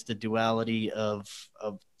 that just the duality of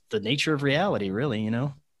the nature of reality, really,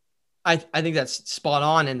 I think that's spot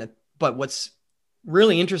on. But what's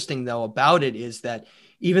really interesting though about it is that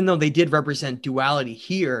even though they did represent duality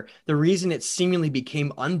here, the reason it seemingly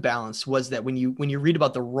became unbalanced was that when you read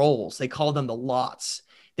about the roles, they call them the lots.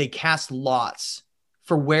 They cast lots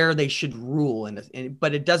for where they should rule.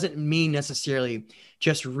 But it doesn't mean necessarily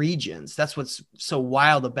just regions. That's what's so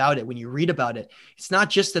wild about it. When you read about it, it's not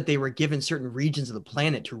just that they were given certain regions of the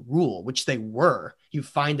planet to rule, which they were. You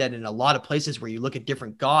find that in a lot of places where you look at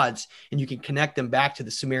different gods and you can connect them back to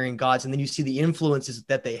the Sumerian gods. And then you see the influences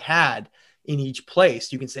that they had in each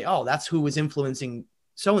place. You can say, oh, that's who was influencing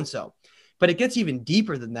so-and-so. But it gets even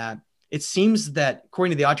deeper than that. It seems that,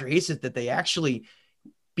 according to the Atrahasis, that they actually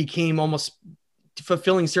became almost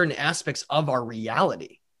fulfilling certain aspects of our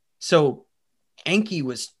reality. So Enki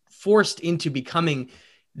was forced into becoming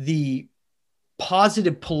the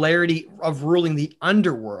positive polarity of ruling the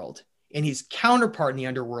underworld, and his counterpart in the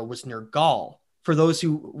underworld was Nergal. For those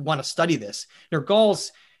who want to study this,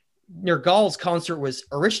 Nergal's consort was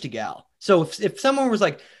Erishkigal. So if someone was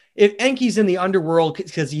like, if Enki's in the underworld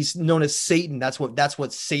because he's known as Satan, that's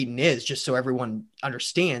what Satan is, just so everyone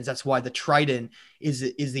understands. That's why the trident is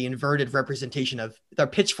the inverted representation of the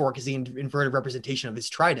pitchfork, is the inverted representation of his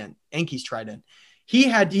trident, Enki's trident. He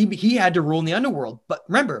had to rule in the underworld. But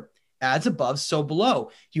remember, as above, so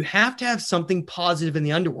below. You have to have something positive in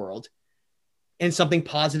the underworld and something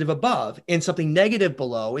positive above, and something negative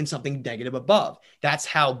below and something negative above. That's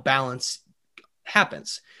how balance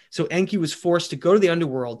happens. So Enki was forced to go to the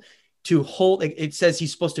underworld to hold. It says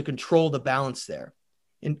he's supposed to control the balance there,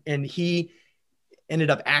 and he ended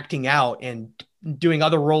up acting out and doing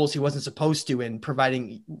other roles he wasn't supposed to, and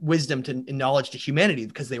providing wisdom and knowledge to humanity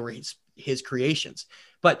because they were his creations.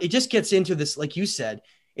 But it just gets into this, like you said,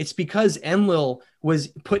 it's because Enlil was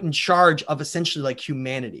put in charge of essentially like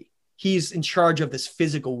humanity. He's in charge of this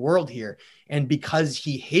physical world here, and because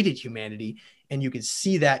he hated humanity. And you can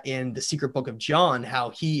see that in the Secret Book of John, how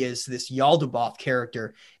he is this Yaldabaoth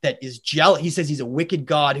character that is jealous. He says he's a wicked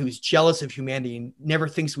god who's jealous of humanity and never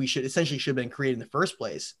thinks we should have been created in the first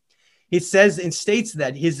place. It says and states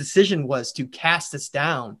that his decision was to cast us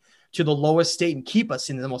down to the lowest state and keep us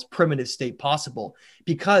in the most primitive state possible,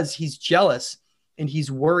 because he's jealous and he's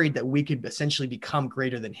worried that we could essentially become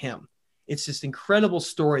greater than him. It's this incredible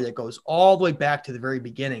story that goes all the way back to the very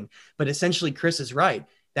beginning. But essentially, Chris is right.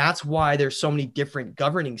 That's why there's so many different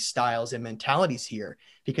governing styles and mentalities here,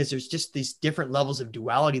 because there's just these different levels of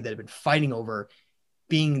duality that have been fighting over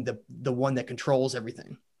being the one that controls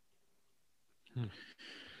everything.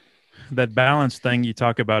 That balance thing you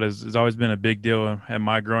talk about has always been a big deal at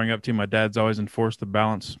my growing up too. My dad's always enforced the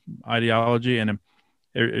balance ideology, and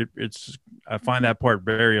it's I find that part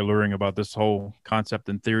very alluring about this whole concept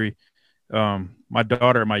and theory. My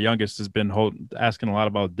daughter, my youngest, has been asking a lot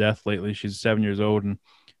about death lately. She's 7 years old, and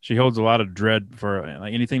she holds a lot of dread for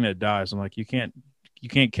like anything that dies. I'm like, you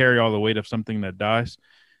can't carry all the weight of something that dies.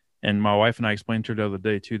 And my wife and I explained to her the other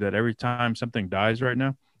day too that every time something dies right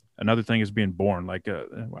now, another thing is being born. Like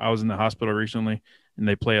I was in the hospital recently, and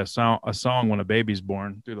they play a song when a baby's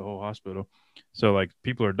born through the whole hospital. So like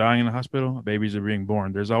people are dying in the hospital, babies are being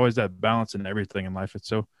born. There's always that balance in everything in life. It's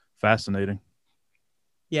so fascinating.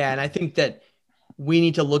 Yeah, and I think that we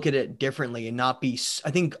need to look at it differently and not be.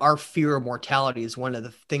 I think our fear of mortality is one of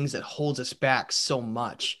the things that holds us back so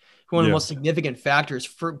much. One of the most significant factors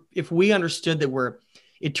for if we understood that we're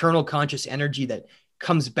eternal conscious energy that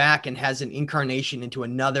comes back and has an incarnation into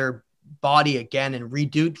another body again and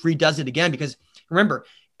redoes it again. Because remember,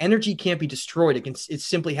 energy can't be destroyed. It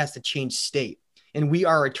simply has to change state. And we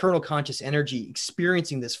are eternal conscious energy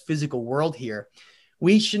experiencing this physical world here.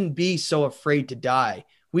 We shouldn't be so afraid to die.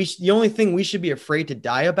 The only thing we should be afraid to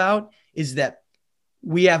die about is that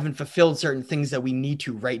we haven't fulfilled certain things that we need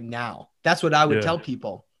to right now. That's what I would tell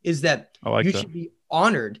people, is that should be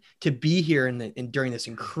honored to be here during this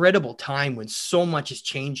incredible time when so much is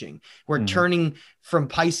changing. We're turning from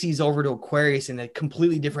Pisces over to Aquarius in a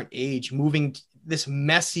completely different age, moving this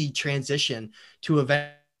messy transition to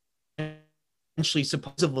eventually,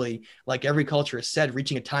 supposedly, like every culture has said,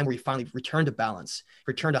 reaching a time where we finally return to balance,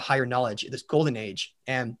 return to higher knowledge, this golden age.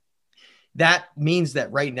 And that means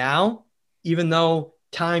that right now, even though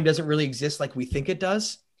time doesn't really exist like we think it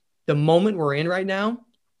does, the moment we're in right now,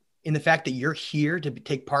 in the fact that you're here to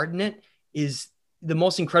take part in it, is the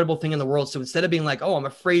most incredible thing in the world. So instead of being like, oh, I'm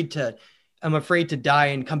afraid to die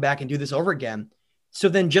and come back and do this over again. So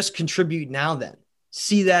then just contribute now then.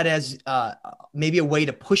 See that as maybe a way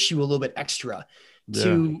to push you a little bit extra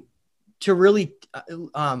to really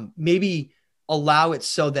maybe allow it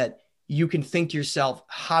so that you can think to yourself,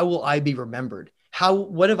 how will I be remembered?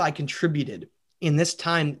 What have I contributed in this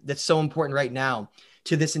time that's so important right now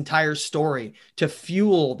to this entire story to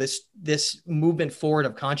fuel this movement forward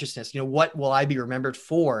of consciousness? What will I be remembered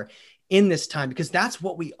for in this time? Because that's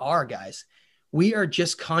what we are, guys. We are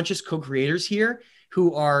just conscious co-creators here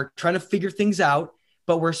who are trying to figure things out,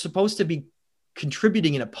 but we're supposed to be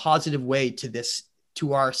contributing in a positive way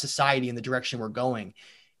to our society and the direction we're going.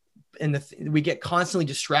 And we get constantly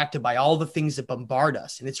distracted by all the things that bombard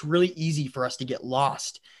us. And it's really easy for us to get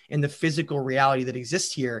lost in the physical reality that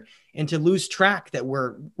exists here and to lose track that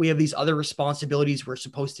we have these other responsibilities we're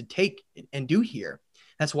supposed to take and do here.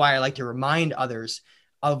 That's why I like to remind others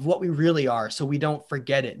of what we really are, so we don't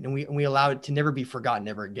forget it. And we allow it to never be forgotten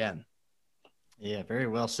ever again. Yeah, very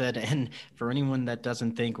well said. And for anyone that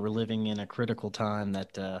doesn't think we're living in a critical time,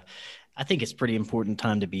 that I think it's a pretty important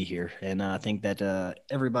time to be here. And I think that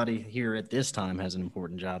everybody here at this time has an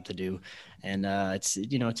important job to do. And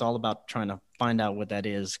it's all about trying to find out what that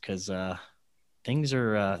is, because things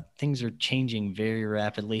are changing very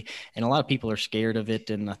rapidly, and a lot of people are scared of it.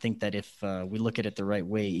 And I think that if we look at it the right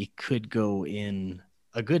way, it could go in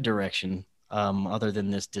a good direction, other than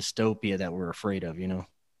this dystopia that we're afraid of,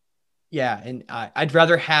 Yeah, and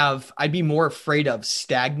I'd be more afraid of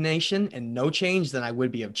stagnation and no change than I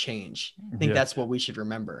would be of change. I think that's what we should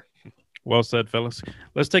remember. Well said, fellas.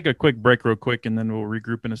 Let's take a quick break real quick, and then we'll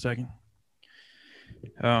regroup in a second.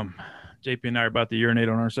 JP and I are about to urinate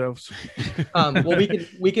on ourselves. Well,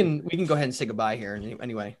 we can go ahead and say goodbye here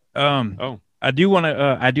anyway. I do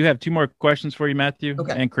have two more questions for you, Matthew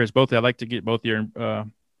and Chris. Both. I'd like to get both your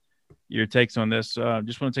takes on this.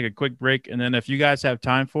 Just want to take a quick break, and then if you guys have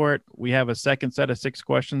time for it, we have a second set of 6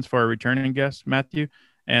 questions for our returning guest, Matthew,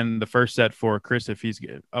 and the first set for Chris if he's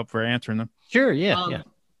up for answering them. Sure. Yeah.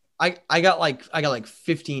 I got like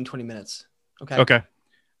 15, 20 minutes. Okay.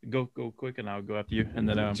 Go quick, and I'll go after you, and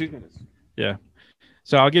then 2 minutes. Yeah.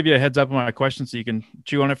 So I'll give you a heads up on my question so you can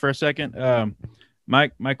chew on it for a second.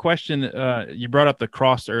 My question, you brought up the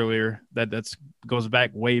cross earlier. That's goes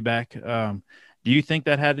back way back. Do you think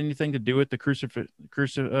that had anything to do with the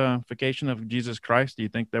crucifixion of Jesus Christ? Do you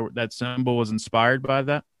think that symbol was inspired by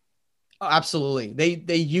that? Oh, absolutely.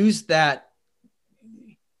 They used that.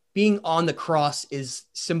 Being on the cross is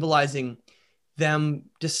symbolizing them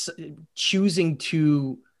just choosing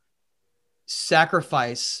to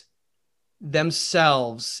sacrifice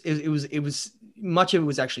themselves. It was much of it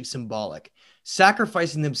was actually symbolic,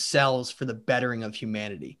 sacrificing themselves for the bettering of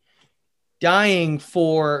humanity, dying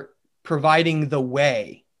for providing the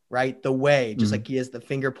way, right? The way, just like he has the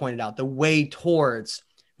finger pointed out, the way towards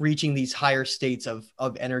reaching these higher states of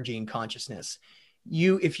energy and consciousness.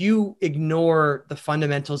 If you ignore the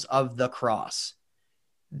fundamentals of the cross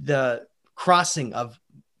crossing of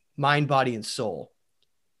mind, body, and soul.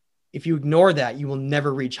 If you ignore that, you will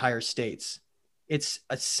never reach higher states. It's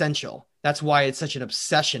essential. That's why it's such an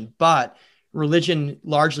obsession. But religion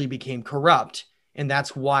largely became corrupt, and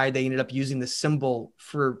that's why they ended up using the symbol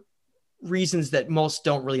for reasons that most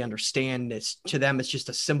don't really understand. To them, it's just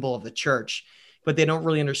a symbol of the church, but they don't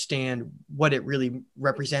really understand what it really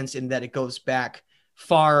represents, in that it goes back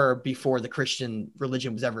far before the Christian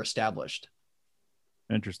religion was ever established.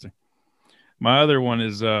 Interesting. My other one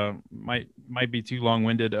is might be too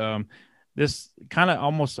long-winded. This kind of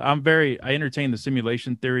almost I entertain the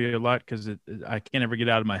simulation theory a lot because I can't ever get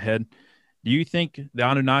out of my head. Do you think the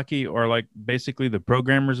Anunnaki are like basically the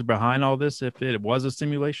programmers behind all this if it was a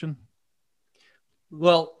simulation?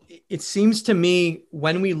 Well, it seems to me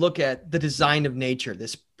when we look at the design of nature,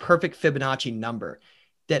 this perfect Fibonacci number,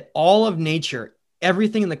 that all of nature,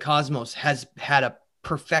 everything in the cosmos has had a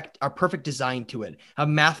perfect design to it, a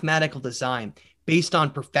mathematical design based on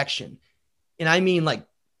perfection. And I mean like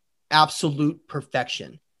absolute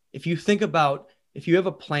perfection. If you think about, if you have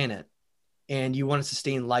a planet and you want to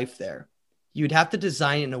sustain life there, you'd have to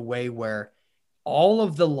design it in a way where all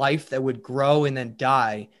of the life that would grow and then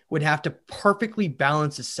die would have to perfectly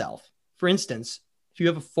balance itself. For instance, if you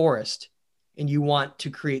have a forest and you want to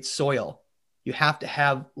create soil, you have to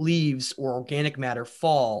have leaves or organic matter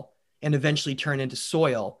fall and eventually turn into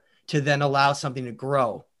soil to then allow something to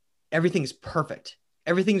grow. Everything's perfect.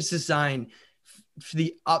 Everything's designed for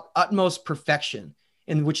the utmost perfection.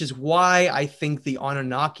 And which is why I think the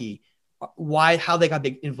Anunnaki, how they got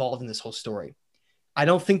involved in this whole story. I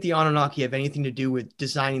don't think the Anunnaki have anything to do with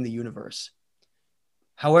designing the universe.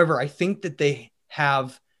 However, I think that they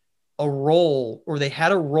have a role, or they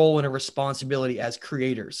had a role and a responsibility as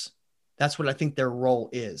creators. That's what I think their role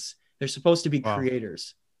is. They're supposed to be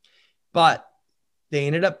creators, but they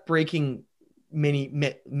ended up breaking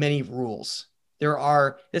many rules.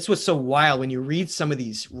 That's what's so wild. When you read some of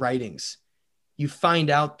these writings, you find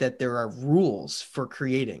out that there are rules for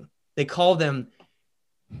creating. They call them,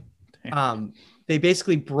 they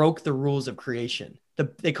basically broke the rules of creation.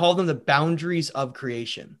 They call them the boundaries of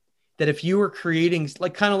creation. That if you were creating,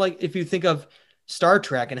 like kind of like if you think of Star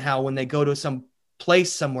Trek and how when they go to some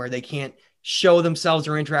place somewhere, they can't show themselves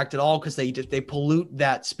or interact at all because they pollute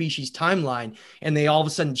that species timeline, and they all of a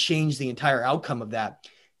sudden change the entire outcome of that.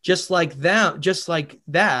 Just like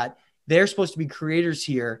that, they're supposed to be creators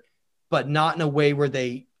here, but not in a way where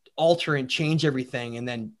they alter and change everything and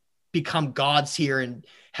then become gods here and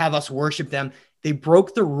have us worship them. They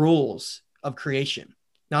broke the rules of creation.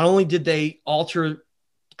 Not only did they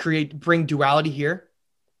bring duality here,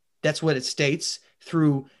 that's what it states,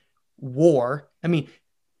 through war. I mean,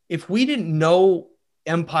 if we didn't know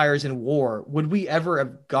empires and war, would we ever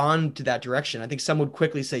have gone to that direction? I think some would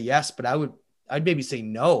quickly say yes, but I'd maybe say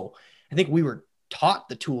no. I think we were taught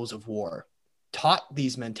the tools of war, taught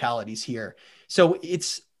these mentalities here. So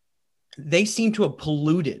they seem to have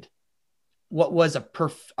polluted what was a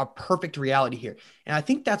perfect reality here. And I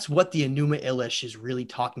think that's what the Enuma Elish is really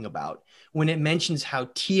talking about when it mentions how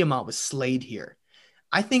Tiamat was slayed here.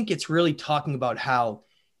 I think it's really talking about how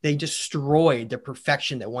they destroyed the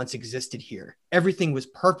perfection that once existed here. Everything was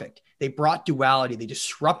perfect. They brought duality. They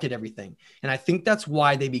disrupted everything. And I think that's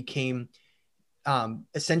why they became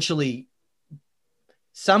essentially,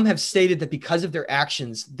 some have stated that because of their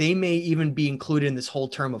actions, they may even be included in this whole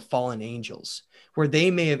term of fallen angels, where they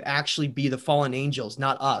may have actually be the fallen angels,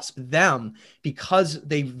 not us, but them, because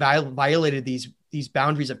they violated these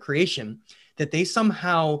boundaries of creation, that they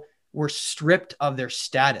somehow were stripped of their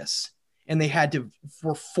status and they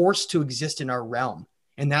were forced to exist in our realm.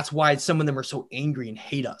 And that's why some of them are so angry and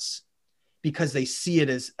hate us, because they see it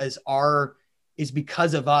as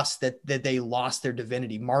because of us that they lost their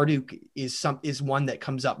divinity. Marduk is one that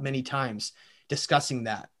comes up many times discussing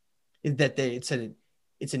that it's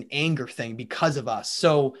an anger thing because of us.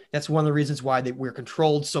 So that's one of the reasons why we're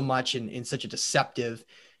controlled so much in such a deceptive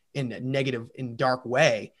and negative and dark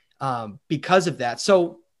way, because of that.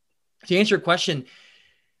 So to answer your question,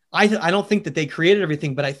 I don't think that they created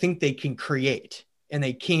everything, but I think they can create, and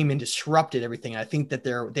they came and disrupted everything. I think that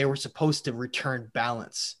they were supposed to return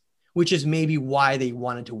balance, which is maybe why they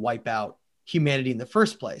wanted to wipe out humanity in the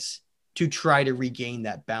first place, to try to regain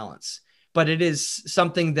that balance. But it is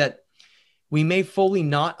something that we may fully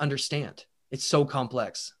not understand. It's so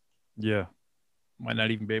complex. Yeah. Might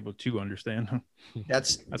not even be able to understand.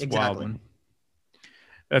 That's exactly. Wild one.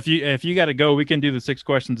 If you got to go, we can do the 6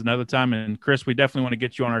 questions another time. And Chris, we definitely want to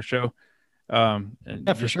get you on our show.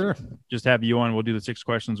 Yeah, for sure. Just have you on. We'll do the 6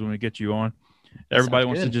 questions when we get you on. Everybody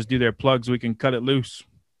wants to just do their plugs. We can cut it loose.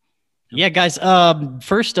 Yeah, guys.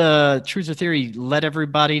 First, Truth or Theory, let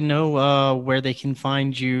everybody know where they can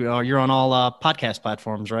find you. You're on all podcast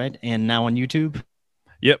platforms, right? And now on YouTube.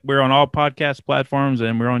 Yep, we're on all podcast platforms,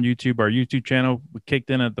 and we're on YouTube. Our YouTube channel, we kicked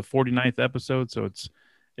in at the 49th episode, so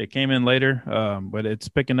it came in later, but it's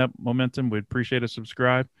picking up momentum. We'd appreciate a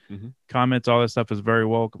subscribe, comments, all that stuff is very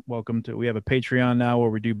welcome to. We have a Patreon now where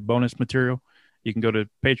we do bonus material. You can go to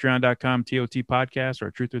patreon.com, TOT Podcast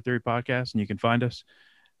or Truth or Theory Podcast, and you can find us.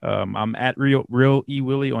 I'm at Real E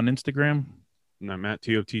Willie on Instagram. And I'm at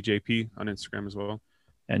TOTJP on Instagram as well.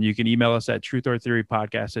 And you can email us at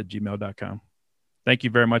truthortheorypodcast@gmail.com. Thank you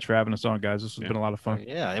very much for having us on, guys. This has been a lot of fun.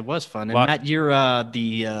 Yeah, it was fun. And Matt, you're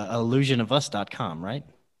the illusionofus.com, right?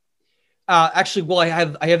 Actually, well, I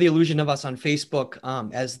have the Illusion of Us on Facebook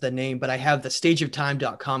as the name, but I have the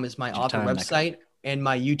stageoftime.com as my author website, and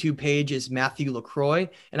my YouTube page is Matthew Lacroix.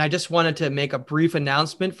 And I just wanted to make a brief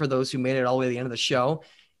announcement for those who made it all the way to the end of the show.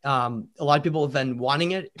 A lot of people have been wanting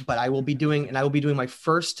it, but I will be doing my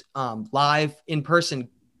first live in-person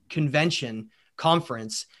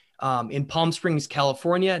conference in Palm Springs,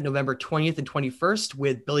 California, November 20th and 21st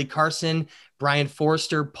with Billy Carson, Brian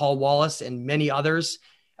Forrester, Paul Wallace, and many others.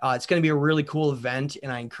 It's going to be a really cool event,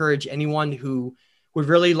 and I encourage anyone who would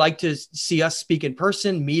really like to see us speak in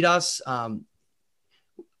person, meet us,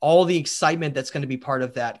 all the excitement that's going to be part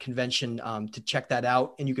of that convention, to check that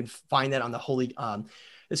out. And you can find that on the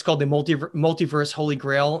it's called the Multiverse Holy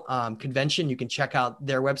Grail convention. You can check out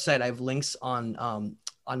their website. I have links on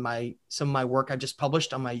some of my work I've just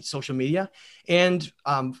published on my social media. And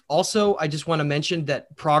also, I just want to mention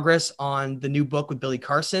that progress on the new book with Billy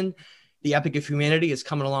Carson, The Epic of Humanity, is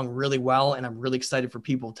coming along really well. And I'm really excited for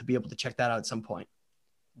people to be able to check that out at some point.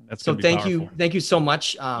 So thank you so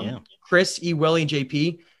much, Chris, E. Willie, and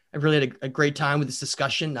JP. I really had a great time with this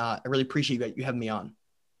discussion. I really appreciate you having me on.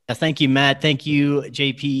 Thank you, Matt. Thank you,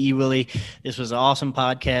 JP, E. Willie. This was an awesome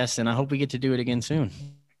podcast, and I hope we get to do it again soon.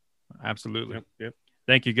 Absolutely. Yep.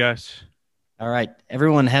 Thank you, guys. All right.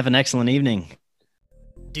 Everyone have an excellent evening.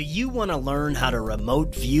 Do you want to learn how to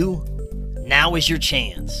remote view? Now is your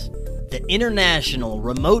chance. The International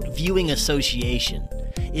Remote Viewing Association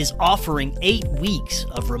is offering 8 weeks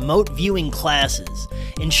of remote viewing classes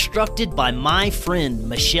instructed by my friend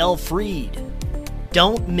Michelle Freed.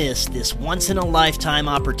 Don't miss this once-in-a-lifetime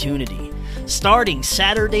opportunity, starting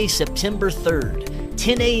Saturday, September 3rd,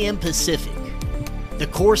 10 a.m. Pacific. The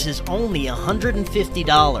course is only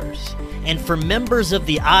 $150, and for members of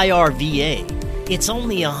the IRVA, it's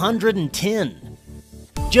only $110.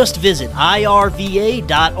 Just visit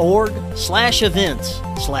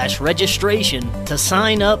irva.org/events/registration to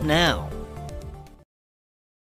sign up now.